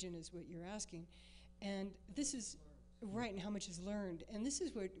passenger pigeon is what you're asking. And this is right, and how much is learned. And this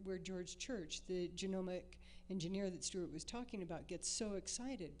is where George Church, the genomic engineer that Stewart was talking about, gets so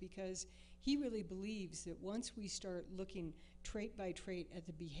excited, because he really believes that once we start looking trait by trait at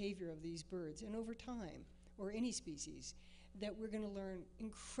the behavior of these birds, and over time, or any species, that we're going to learn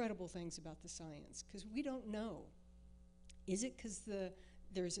incredible things about the science, because we don't know. Is it because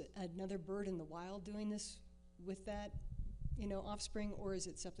there's another bird in the wild doing this with that, offspring, or is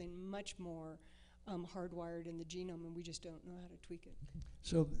it something much more hardwired in the genome, and we just don't know how to tweak it?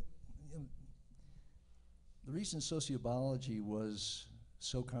 So, the reason sociobiology was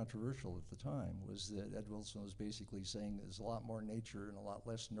so controversial at the time was that Ed Wilson was basically saying there's a lot more nature and a lot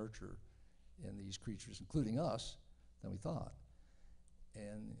less nurture in these creatures, including us, than we thought.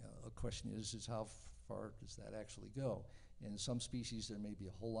 And a question is how far does that actually go? In some species, there may be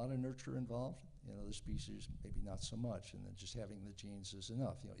a whole lot of nurture involved. In other species, maybe not so much, and then just having the genes is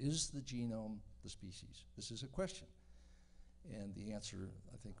enough. Is the genome the species? This is a question. And the answer,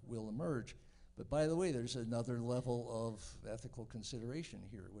 I think, will emerge. But by the way, there's another level of ethical consideration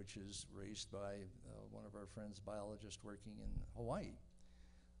here, which is raised by one of our friends, a biologist working in Hawaii.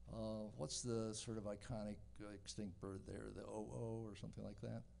 What's the sort of iconic extinct bird there, the O-O or something like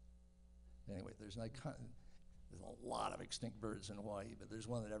that? Anyway, there's a lot of extinct birds in Hawaii, but there's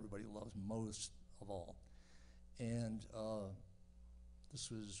one that everybody loves most of all. And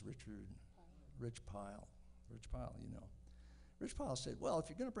this was Rich Pyle. Rich Pyle said, well, if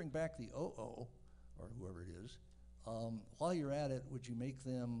you're going to bring back the O-O, or whoever it is, while you're at it, would you make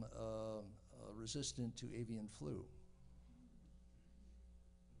them resistant to avian flu?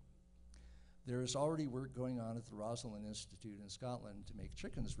 There is already work going on at the Rosalind Institute in Scotland to make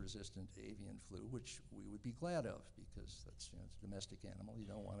chickens resistant to avian flu, which we would be glad of, because that's it's a domestic animal. You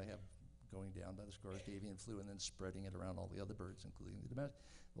don't want to have going down by the scores to avian flu and then spreading it around all the other birds, including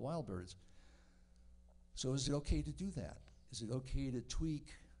the wild birds. So is it okay to do that? Is it okay to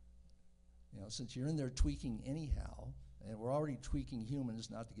tweak, since you're in there tweaking anyhow, and we're already tweaking humans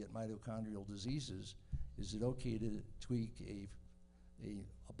not to get mitochondrial diseases, is it okay to tweak a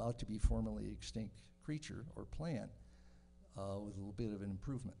about to be formerly extinct creature or plant with a little bit of an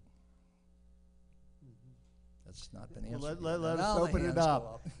improvement? That's not been answered. Let us open it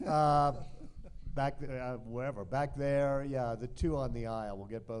up. Back wherever. Back there, yeah, the two on the aisle. We'll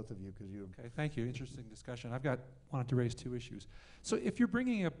get both of you because you. Okay, thank you. Interesting discussion. Wanted to raise two issues. So if you're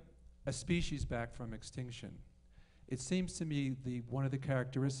bringing a species back from extinction, it seems to me one of the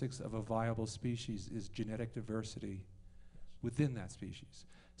characteristics of a viable species is genetic diversity within that species.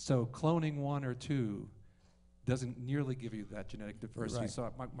 So cloning one or two doesn't nearly give you that genetic diversity. Right.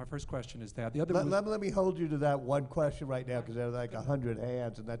 So my first question is that. The other Let me hold you to that one question right now, because there are like 100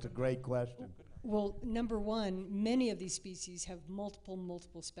 hands, and that's a great question. Well, number one, many of these species have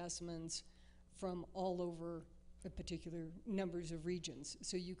multiple specimens from all over a particular numbers of regions.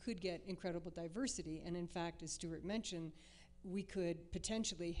 So you could get incredible diversity, and in fact, as Stewart mentioned, we could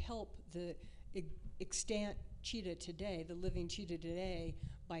potentially help the extant cheetah today, the living cheetah today,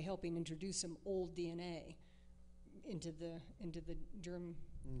 by helping introduce some old DNA into the germ.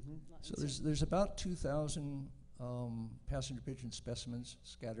 So there's about 2,000 passenger pigeon specimens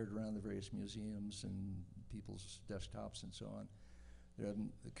scattered around the various museums and people's desktops and so on.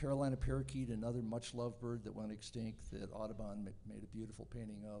 The Carolina parakeet, another much loved bird that went extinct that Audubon made a beautiful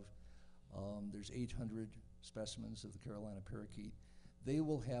painting of. There's 800 specimens of the Carolina parakeet. They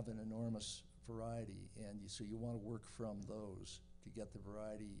will have an enormous variety, and so you want to work from those to get the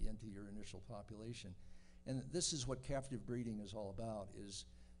variety into your initial population. And this is what captive breeding is all about, is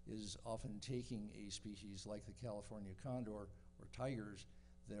often taking a species like the California condor or tigers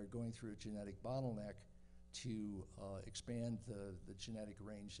that are going through a genetic bottleneck to expand the genetic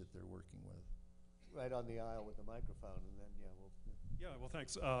range that they're working with. Right on the aisle with the microphone, and then, Yeah, well,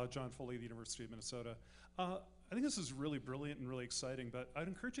 thanks. John Foley, the University of Minnesota. I think this is really brilliant and really exciting, but I'd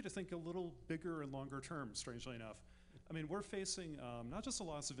encourage you to think a little bigger and longer term, strangely enough. I mean, we're facing not just the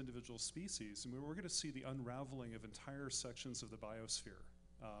loss of individual species, I mean, we're going to see the unraveling of entire sections of the biosphere.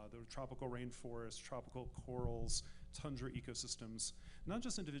 The tropical rainforests, tropical corals, tundra ecosystems, not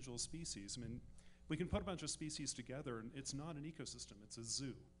just individual species. I mean, we can put a bunch of species together and it's not an ecosystem, it's a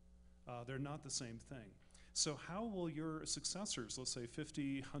zoo. They're not the same thing. So how will your successors, let's say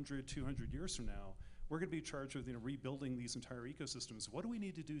 50, 100, 200 years from now, we're going to be charged with rebuilding these entire ecosystems. What do we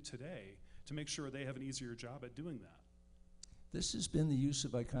need to do today to make sure they have an easier job at doing that? This has been the use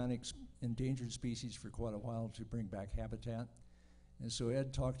of iconic endangered species for quite a while to bring back habitat. And so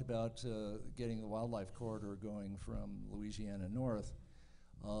Ed talked about getting the wildlife corridor going from Louisiana north.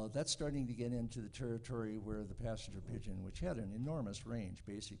 That's starting to get into the territory where the passenger pigeon, which had an enormous range,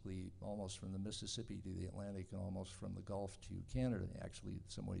 basically almost from the Mississippi to the Atlantic and almost from the Gulf to Canada, actually in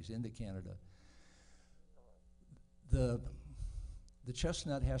some ways into Canada. The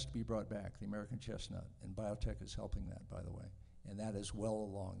chestnut has to be brought back, the American chestnut, and biotech is helping that, by the way. And that is well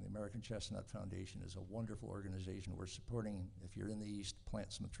along. The American Chestnut Foundation is a wonderful organization. We're supporting, if you're in the East,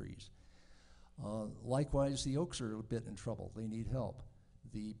 plant some trees. Likewise, the oaks are a bit in trouble. They need help.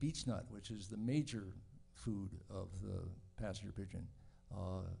 The beechnut, which is the major food of the passenger pigeon,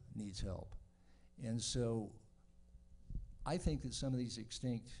 needs help. And so I think that some of these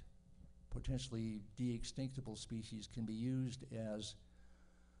extinct, potentially de-extinctable species can be used as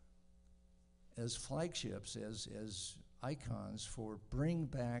flagships, as icons for bring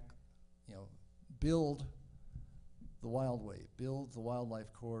back, build the wild way, build the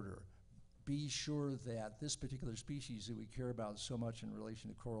wildlife corridor. Be sure that this particular species that we care about so much in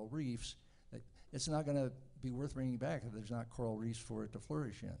relation to coral reefs, that it's not going to be worth bringing back if there's not coral reefs for it to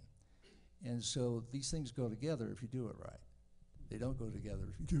flourish in. And so these things go together if you do it right. They don't go together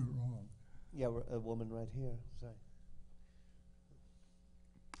if you do it wrong. Yeah, a woman right here. Sorry.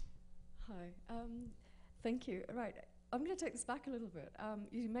 Hi. Thank you. Right. I'm going to take this back a little bit.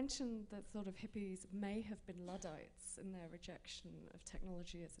 You mentioned that sort of hippies may have been Luddites in their rejection of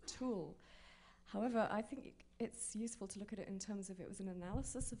technology as a tool. However, I think it's useful to look at it in terms of it was an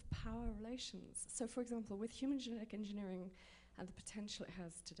analysis of power relations. So, for example, with human genetic engineering and the potential it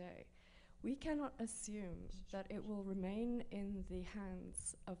has today, we cannot assume that it will remain in the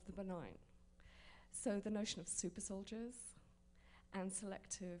hands of the benign. So the notion of super soldiers and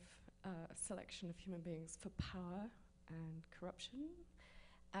selective selection of human beings for power and corruption.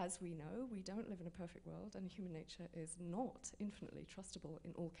 As we know, we don't live in a perfect world, and human nature is not infinitely trustable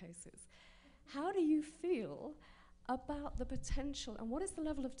in all cases. How do you feel about the potential, and what is the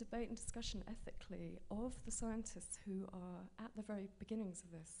level of debate and discussion ethically of the scientists who are at the very beginnings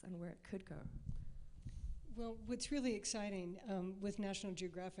of this and where it could go? Well, what's really exciting, with National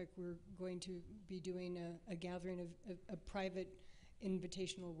Geographic, we're going to be doing a gathering of a private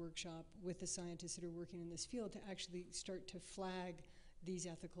invitational workshop with the scientists that are working in this field to actually start to flag these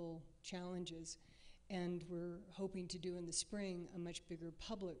ethical challenges. And we're hoping to do in the spring a much bigger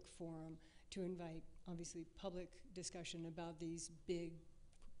public forum to invite, obviously, public discussion about these big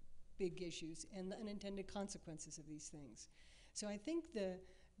issues and the unintended consequences of these things. So I think the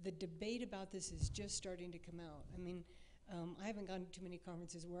debate about this is just starting to come out. I mean, I haven't gone to too many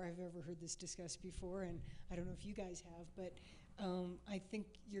conferences where I've ever heard this discussed before, and I don't know if you guys have, but I think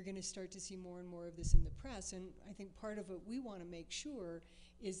you're going to start to see more and more of this in the press. And I think part of what we want to make sure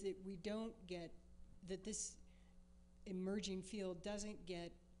is that we don't get, that this emerging field doesn't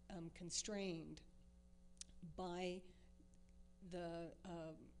get constrained by the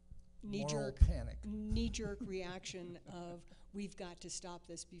knee-jerk reaction of we've got to stop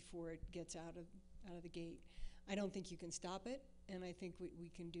this before it gets out of the gate. I don't think you can stop it, and I think what we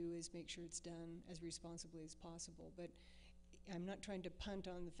can do is make sure it's done as responsibly as possible. But I'm not trying to punt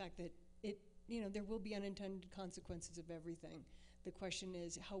on the fact that there will be unintended consequences of everything. The question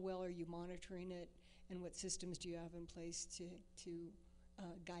is, how well are you monitoring it, and what systems do you have in place to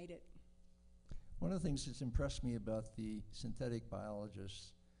guide it? One of the things that's impressed me about the synthetic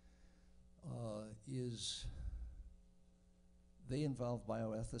biologists is they involve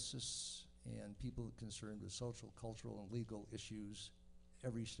bioethicists and people concerned with social, cultural, and legal issues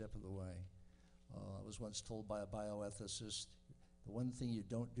every step of the way. I was once told by a bioethicist, the one thing you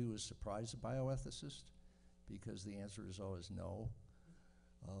don't do is surprise a bioethicist, because the answer is always no.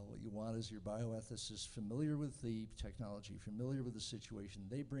 What you want is your bioethicist familiar with the technology, familiar with the situation.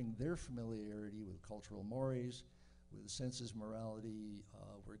 They bring their familiarity with cultural mores, with senses morality.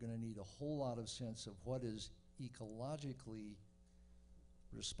 We're going to need a whole lot of sense of what is ecologically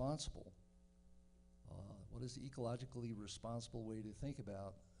responsible. what is the ecologically responsible way to think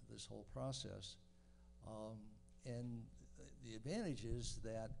about this whole process. And the advantage is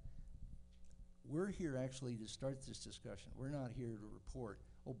that we're here actually to start this discussion. We're not here to report,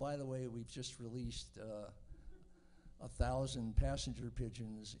 oh, by the way, we've just released 1,000 passenger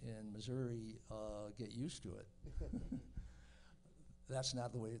pigeons in Missouri, get used to it. That's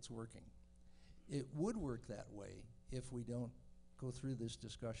not the way it's working. It would work that way if we don't go through this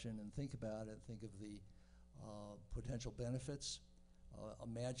discussion and think about it, think of the potential benefits.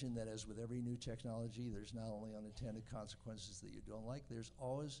 Imagine that as with every new technology, there's not only unintended consequences that you don't like, there's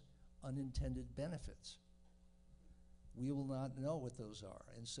always unintended benefits. We will not know what those are.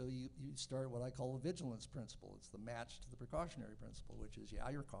 And so you start what I call a vigilance principle. It's the match to the precautionary principle, which is, yeah,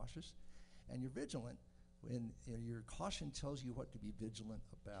 you're cautious and you're vigilant. When your caution tells you what to be vigilant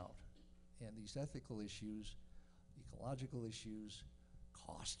about. And these ethical issues, ecological issues,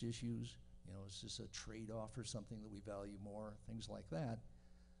 cost issues, is this a trade-off or something that we value more, things like that.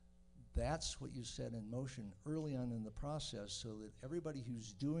 That's what you set in motion early on in the process so that everybody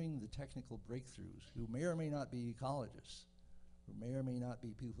who's doing the technical breakthroughs, who may or may not be ecologists, who may or may not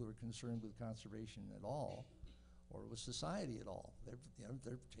be people who are concerned with conservation at all, or with society at all.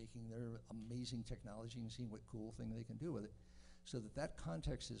 They're taking their amazing technology and seeing what cool thing they can do with it, so that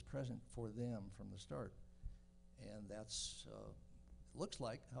context is present for them from the start. And that's, looks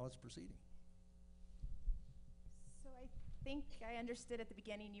like, how it's proceeding. So I think I understood at the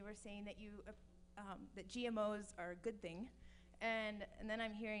beginning you were saying that that GMOs are a good thing, and then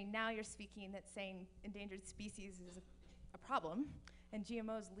I'm hearing now you're speaking that saying endangered species is a problem, and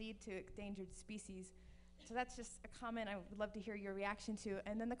GMOs lead to endangered species. So that's just a comment I would love to hear your reaction to.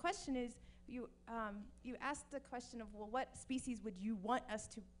 And then the question is, you asked the question of, well, what species would you want us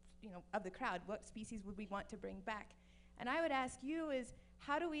to, of the crowd, what species would we want to bring back? And I would ask you is,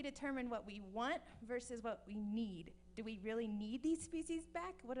 how do we determine what we want versus what we need? Do we really need these species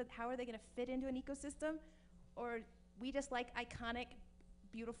back? How are they gonna fit into an ecosystem? Or we just like iconic,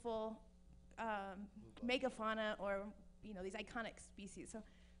 beautiful megafauna or these iconic species? So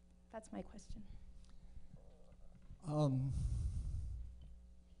that's my question.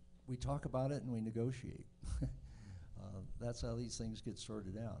 We talk about it and we negotiate. That's how these things get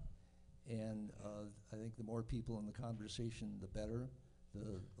sorted out. And I think the more people in the conversation, the better.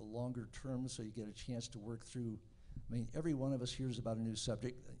 The longer term, so you get a chance to work through. I mean, every one of us hears about a new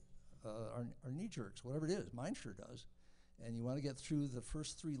subject, our knee jerks, whatever it is. Mine sure does. And you want to get through the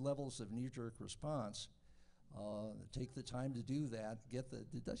first 3 levels of knee-jerk response. Take the time to do that. Did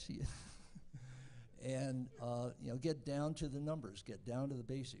I see it? And get down to the numbers, get down to the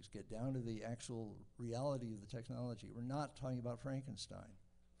basics, get down to the actual reality of the technology. We're not talking about Frankenstein.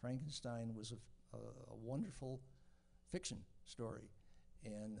 Frankenstein was a wonderful fiction story.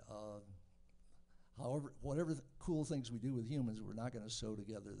 And whatever the cool things we do with humans, we're not going to sew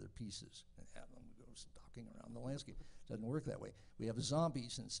together their pieces and have them go stalking around the landscape. It doesn't work that way. We have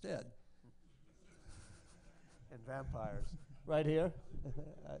zombies instead. And vampires. Right here.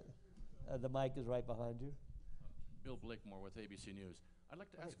 The mic is right behind you. Bill Blakemore with ABC News. I'd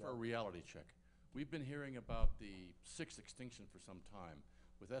like to ask for a reality check. We've been hearing about the 6th extinction for some time,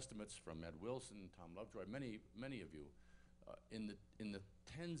 with estimates from Ed Wilson, Tom Lovejoy, many of you, in the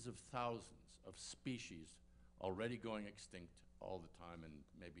tens of thousands of species already going extinct all the time, and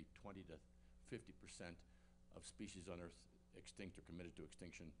maybe 20 to 50% of species on Earth extinct or committed to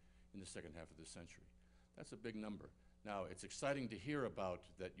extinction in the second half of this century. That's a big number. Now, it's exciting to hear about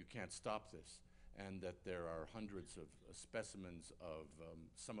that you can't stop this, and that there are hundreds of specimens of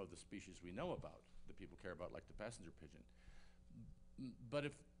some of the species we know about, that people care about, like the passenger pigeon.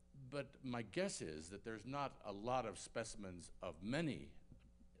 But my guess is that there's not a lot of specimens of many,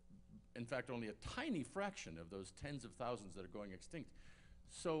 in fact, only a tiny fraction of those tens of thousands that are going extinct.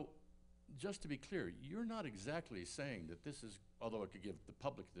 So, just to be clear, you're not exactly saying that this is, although it could give the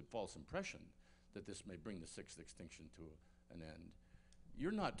public the false impression that this may bring the 6th extinction to an end.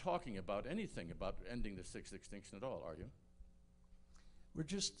 You're not talking about anything about ending the 6th extinction at all, are you? We're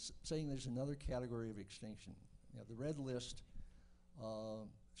just saying there's another category of extinction. The red list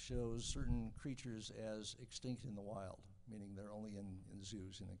shows certain creatures as extinct in the wild, meaning they're only in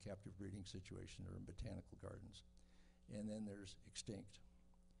zoos in a captive breeding situation or in botanical gardens. And then there's extinct.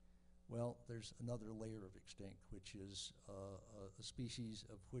 Well, there's another layer of extinct, which is a species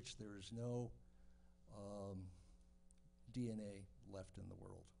of which there is no DNA left in the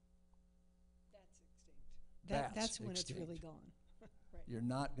world. That's extinct. That's when extinct. It's really gone. Right. You're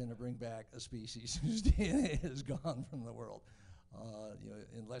not going to bring back a species whose DNA is gone from the world,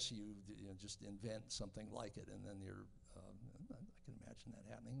 unless you just invent something like it, and then you're. I can imagine that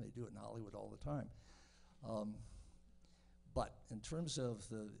happening. They do it in Hollywood all the time. But in terms of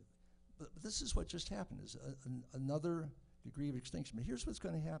but this is what just happened, is another degree of extinction. But here's what's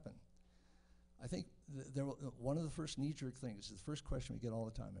going to happen. I think one of the first knee-jerk things is the first question we get all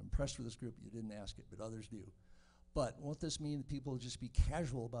the time. I'm impressed with this group. You didn't ask it, but others do. But won't this mean that people will just be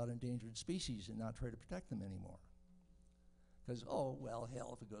casual about endangered species and not try to protect them anymore? Because, oh, well,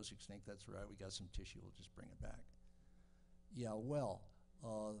 hell, if it goes extinct, that's right. We got some tissue. We'll just bring it back. Yeah, well,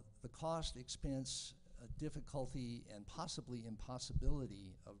 the cost, expense, difficulty, and possibly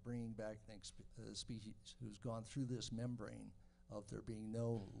impossibility of bringing back a species who's gone through this membrane of there being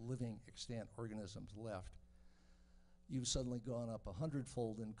no living extant organisms left, you've suddenly gone up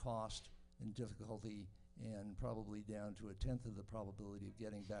 100-fold in cost and difficulty, and probably down to 1/10 of the probability of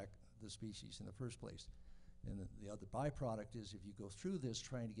getting back the species in the first place. And the other byproduct is, if you go through this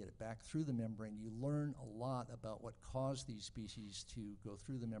trying to get it back through the membrane, you learn a lot about what caused these species to go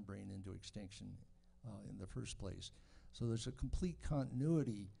through the membrane into extinction in the first place. So there's a complete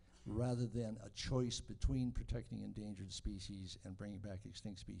continuity rather than a choice between protecting endangered species and bringing back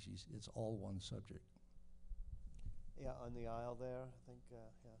extinct species. It's all one subject. Yeah, on the aisle there, I think, yeah.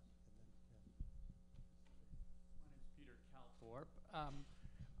 My name's Peter Calthorpe.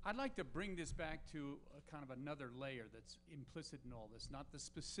 I'd like to bring this back to a kind of another layer that's implicit in all this, not the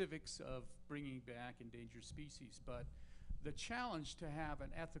specifics of bringing back endangered species, but the challenge to have an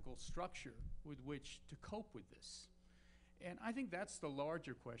ethical structure with which to cope with this. And I think that's the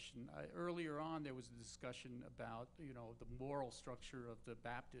larger question. Earlier on, there was a discussion about, you know, the moral structure of the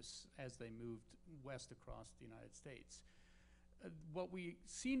Baptists as they moved west across the United States. What we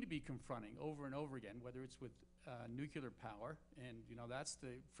seem to be confronting over and over again, whether it's with nuclear power, and you know, that's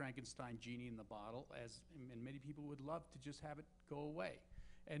the Frankenstein genie in the bottle, and many people would love to just have it go away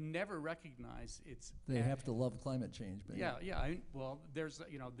and never recognize its. They have to love climate change, but well, there's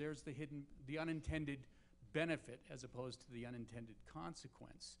the unintended benefit as opposed to the unintended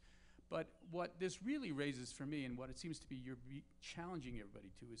consequence. But what this really raises for me, and what it seems to be you're challenging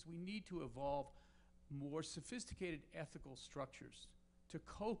everybody to, is we need to evolve more sophisticated ethical structures to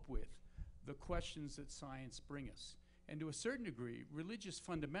cope with the questions that science bring us. And to a certain degree, religious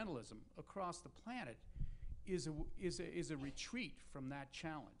fundamentalism across the planet is a retreat from that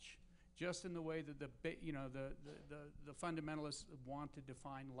challenge. Just in the way that the fundamentalists want to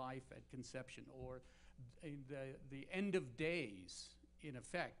define life at conception, or the end of days, in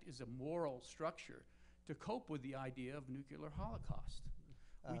effect, is a moral structure to cope with the idea of nuclear holocaust.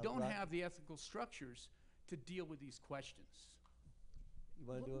 We don't have the ethical structures to deal with these questions. You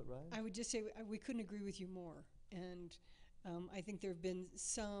want to do it, Ryan? I would just say we couldn't agree with you more. And I think there have been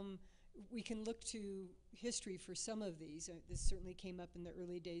some, we can look to history for some of these. This certainly came up in the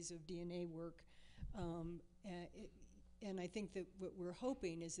early days of DNA work. And I think that what we're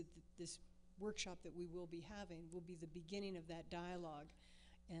hoping is that this workshop that we will be having will be the beginning of that dialogue.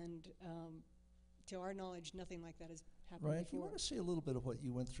 And to our knowledge, nothing like that has happened Ryan, before. do you want to say a little bit of what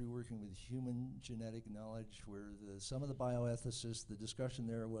you went through working with human genetic knowledge, where some of the bioethicists, the discussion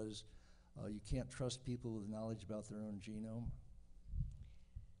there was you can't trust people with knowledge about their own genome?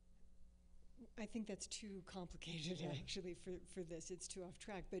 I think that's too complicated, actually, for this. It's too off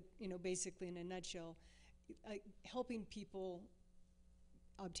track. But, you know, basically, in a nutshell, helping people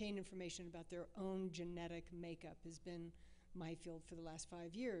obtain information about their own genetic makeup has been my field for the last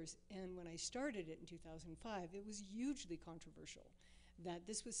 5 years. And when I started it in 2005, it was hugely controversial that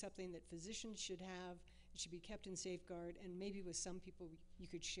this was something that physicians should have, it should be kept in safeguard, and maybe with some people you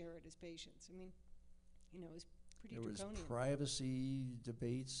could share it as patients. I mean, you know, it was pretty draconian. There was privacy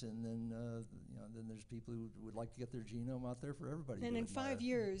debates, and then then there's people who would like to get their genome out there for everybody. And to in admire. 5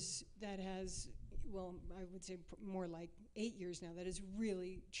 years, that has, well, I would say more like 8 years now, that has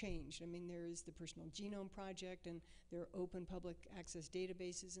really changed. I mean, there is the Personal Genome Project, and there are open public access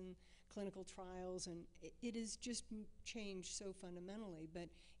databases and clinical trials, and it has just changed so fundamentally. But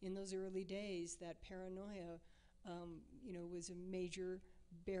in those early days, that paranoia, was a major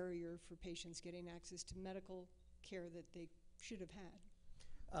barrier for patients getting access to medical care that they should have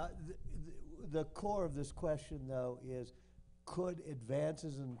had. The core of this question, though, is could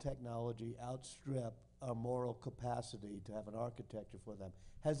advances in technology outstrip our moral capacity to have an architecture for them?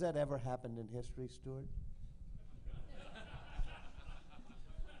 Has that ever happened in history, Stewart?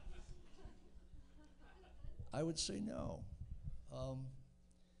 I would say no.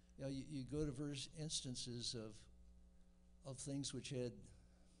 You go to various instances of things which had,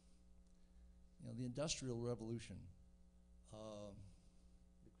 the Industrial Revolution.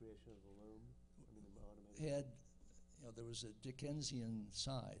 The creation of the loom, automated. There was a Dickensian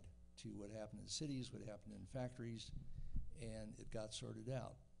side to what happened in cities, what happened in factories, and it got sorted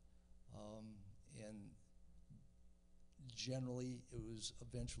out. And generally, it was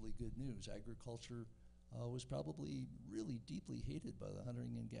eventually good news. Agriculture was probably really deeply hated by the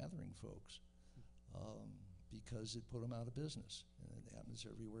hunting and gathering folks because it put them out of business. And it happens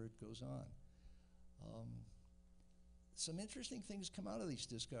everywhere it goes on. Some interesting things come out of these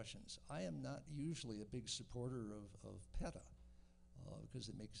discussions. I am not usually a big supporter of PETA because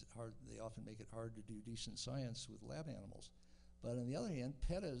it makes it hard. They often make it hard to do decent science with lab animals. But on the other hand,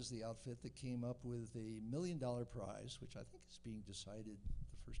 PETA is the outfit that came up with $1 million prize, which I think is being decided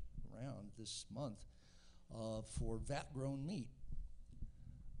the first round this month, for vat-grown meat.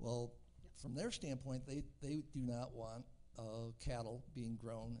 Well, from their standpoint, they do not want cattle being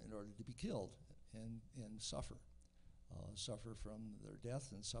grown in order to be killed and suffer from their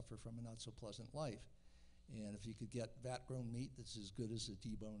death and suffer from a not so pleasant life. And if you could get vat-grown meat that's as good as a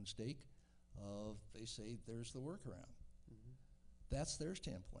T-bone steak, they say there's the workaround. That's their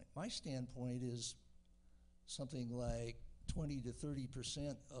standpoint. My standpoint is something like 20 to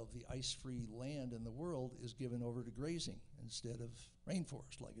 30% of the ice-free land in the world is given over to grazing instead of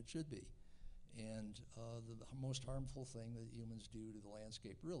rainforest like it should be. And the most harmful thing that humans do to the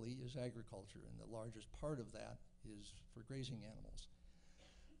landscape really is agriculture, and the largest part of that is for grazing animals.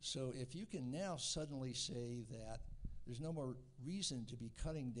 So if you can now suddenly say that there's no more reason to be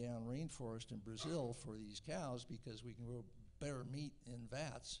cutting down rainforest in Brazil for these cows because we can grow bear meat in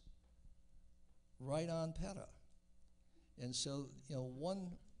vats, right on PETA. And so,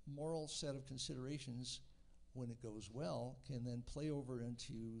 one moral set of considerations, when it goes well, can then play over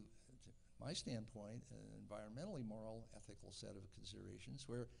into my standpoint, an environmentally moral, ethical set of considerations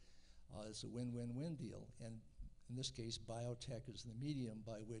where it's a win-win-win deal. And in this case, biotech is the medium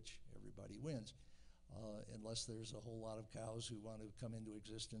by which everybody wins, unless there's a whole lot of cows who want to come into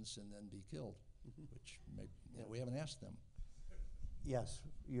existence and then be killed, which we haven't asked them. Yes,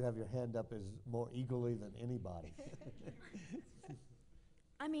 you have your hand up as more eagerly than anybody.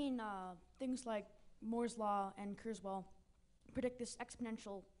 I mean, things like Moore's Law and Kurzweil predict this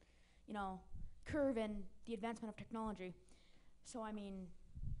exponential, curve in the advancement of technology. So, I mean,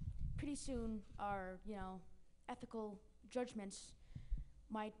 pretty soon our, ethical judgments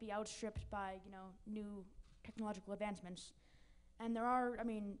might be outstripped by, new technological advancements. And there are,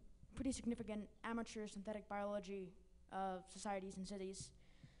 pretty significant amateur synthetic biology societies and cities.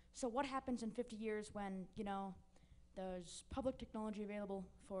 So what happens in 50 years when, there's public technology available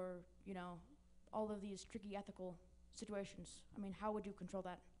for, all of these tricky ethical situations? I mean, how would you control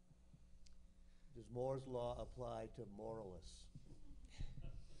that? Does Moore's Law apply to moralists?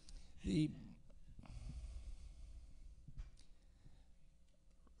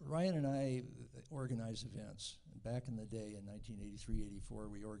 Ryan and I organize events. Back in the day, in 1983, 84,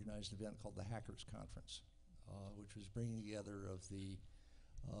 we organized an event called the Hackers Conference, which was bringing together of the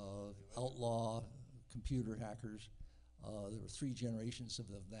outlaw computer hackers. There were 3 generations of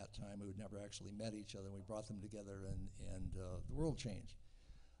them that time who had never actually met each other. We brought them together, and the world changed.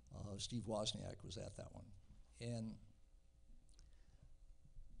 Steve Wozniak was at that one. And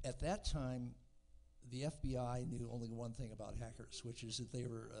at that time, the FBI knew only one thing about hackers, which is that they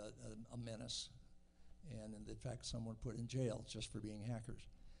were a menace. And in fact, some were put in jail just for being hackers.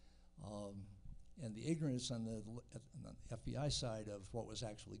 And the ignorance on the FBI side of what was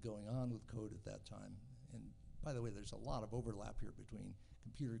actually going on with code at that time. And by the way, there's a lot of overlap here between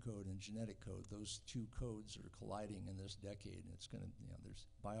computer code and genetic code. Those 2 codes are colliding in this decade, and it's going to, there's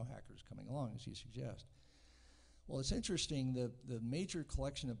biohackers coming along, as you suggest. Well, it's interesting, the major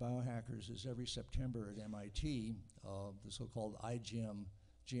collection of biohackers is every September at MIT, the so-called iGEM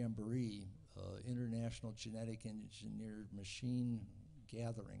Jamboree, International Genetic Engineered Machine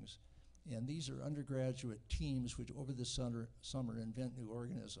Gatherings. And these are undergraduate teams which over the summer invent new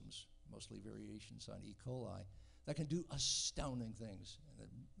organisms, mostly variations on E. coli, that can do astounding things, and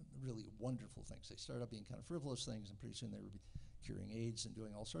really wonderful things. They start out being kind of frivolous things, and pretty soon they were curing AIDS and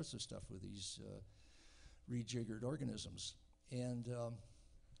doing all sorts of stuff with these rejiggered organisms. And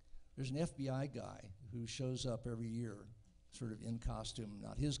there's an FBI guy who shows up every year, sort of in costume,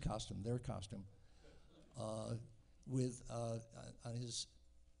 not his costume, their costume, with on his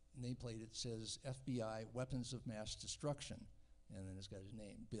nameplate it says FBI Weapons of Mass Destruction, and then it's got his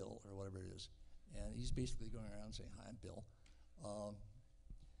name, Bill, or whatever it is. And he's basically going around saying, "Hi, I'm Bill.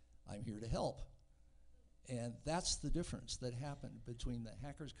 I'm here to help." And that's the difference that happened between the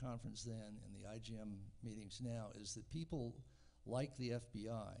Hackers Conference then and the IGM meetings now, is that people like the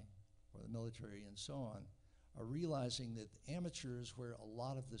FBI or the military and so on are realizing that amateur is where a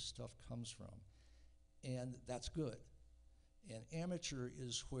lot of this stuff comes from. And that's good. And amateur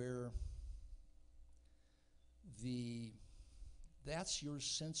is where that's your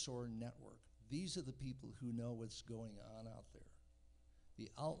sensor network. These are the people who know what's going on out there. The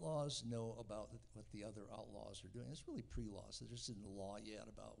outlaws know about what the other outlaws are doing. It's really pre-law, so there isn't a law yet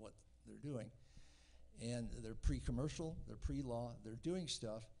about what they're doing. And they're pre-commercial, they're pre-law, they're doing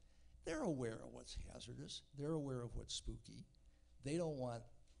stuff. They're aware of what's hazardous. They're aware of what's spooky. They don't want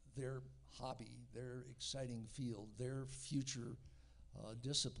their hobby, their exciting field, their future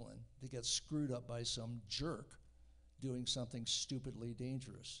discipline to get screwed up by some jerk doing something stupidly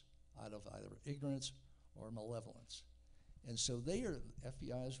dangerous out of either ignorance or malevolence. And so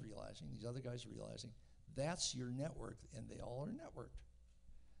FBI is realizing, these other guys are realizing, that's your network, and they all are networked.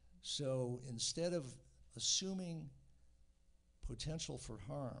 So instead of assuming potential for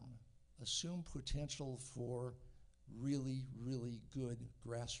harm, assume potential for really, really good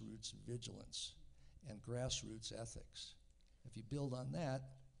grassroots vigilance and grassroots ethics. If you build on that,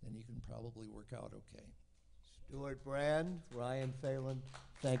 then you can probably work out okay. Stewart Brand, Ryan Phelan,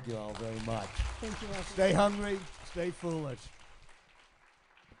 thank you all very much. Thank you all. Stay hungry, stay foolish.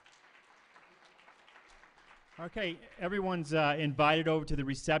 Okay, everyone's invited over to the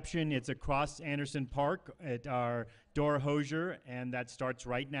reception. It's across Anderson Park at our Dora Hosier, and that starts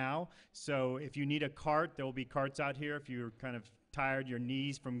right now. So if you need a cart, there will be carts out here. If you're kind of tired, your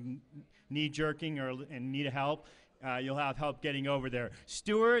knees from knee jerking and need help, you'll have help getting over there.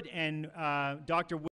 Stewart and Dr.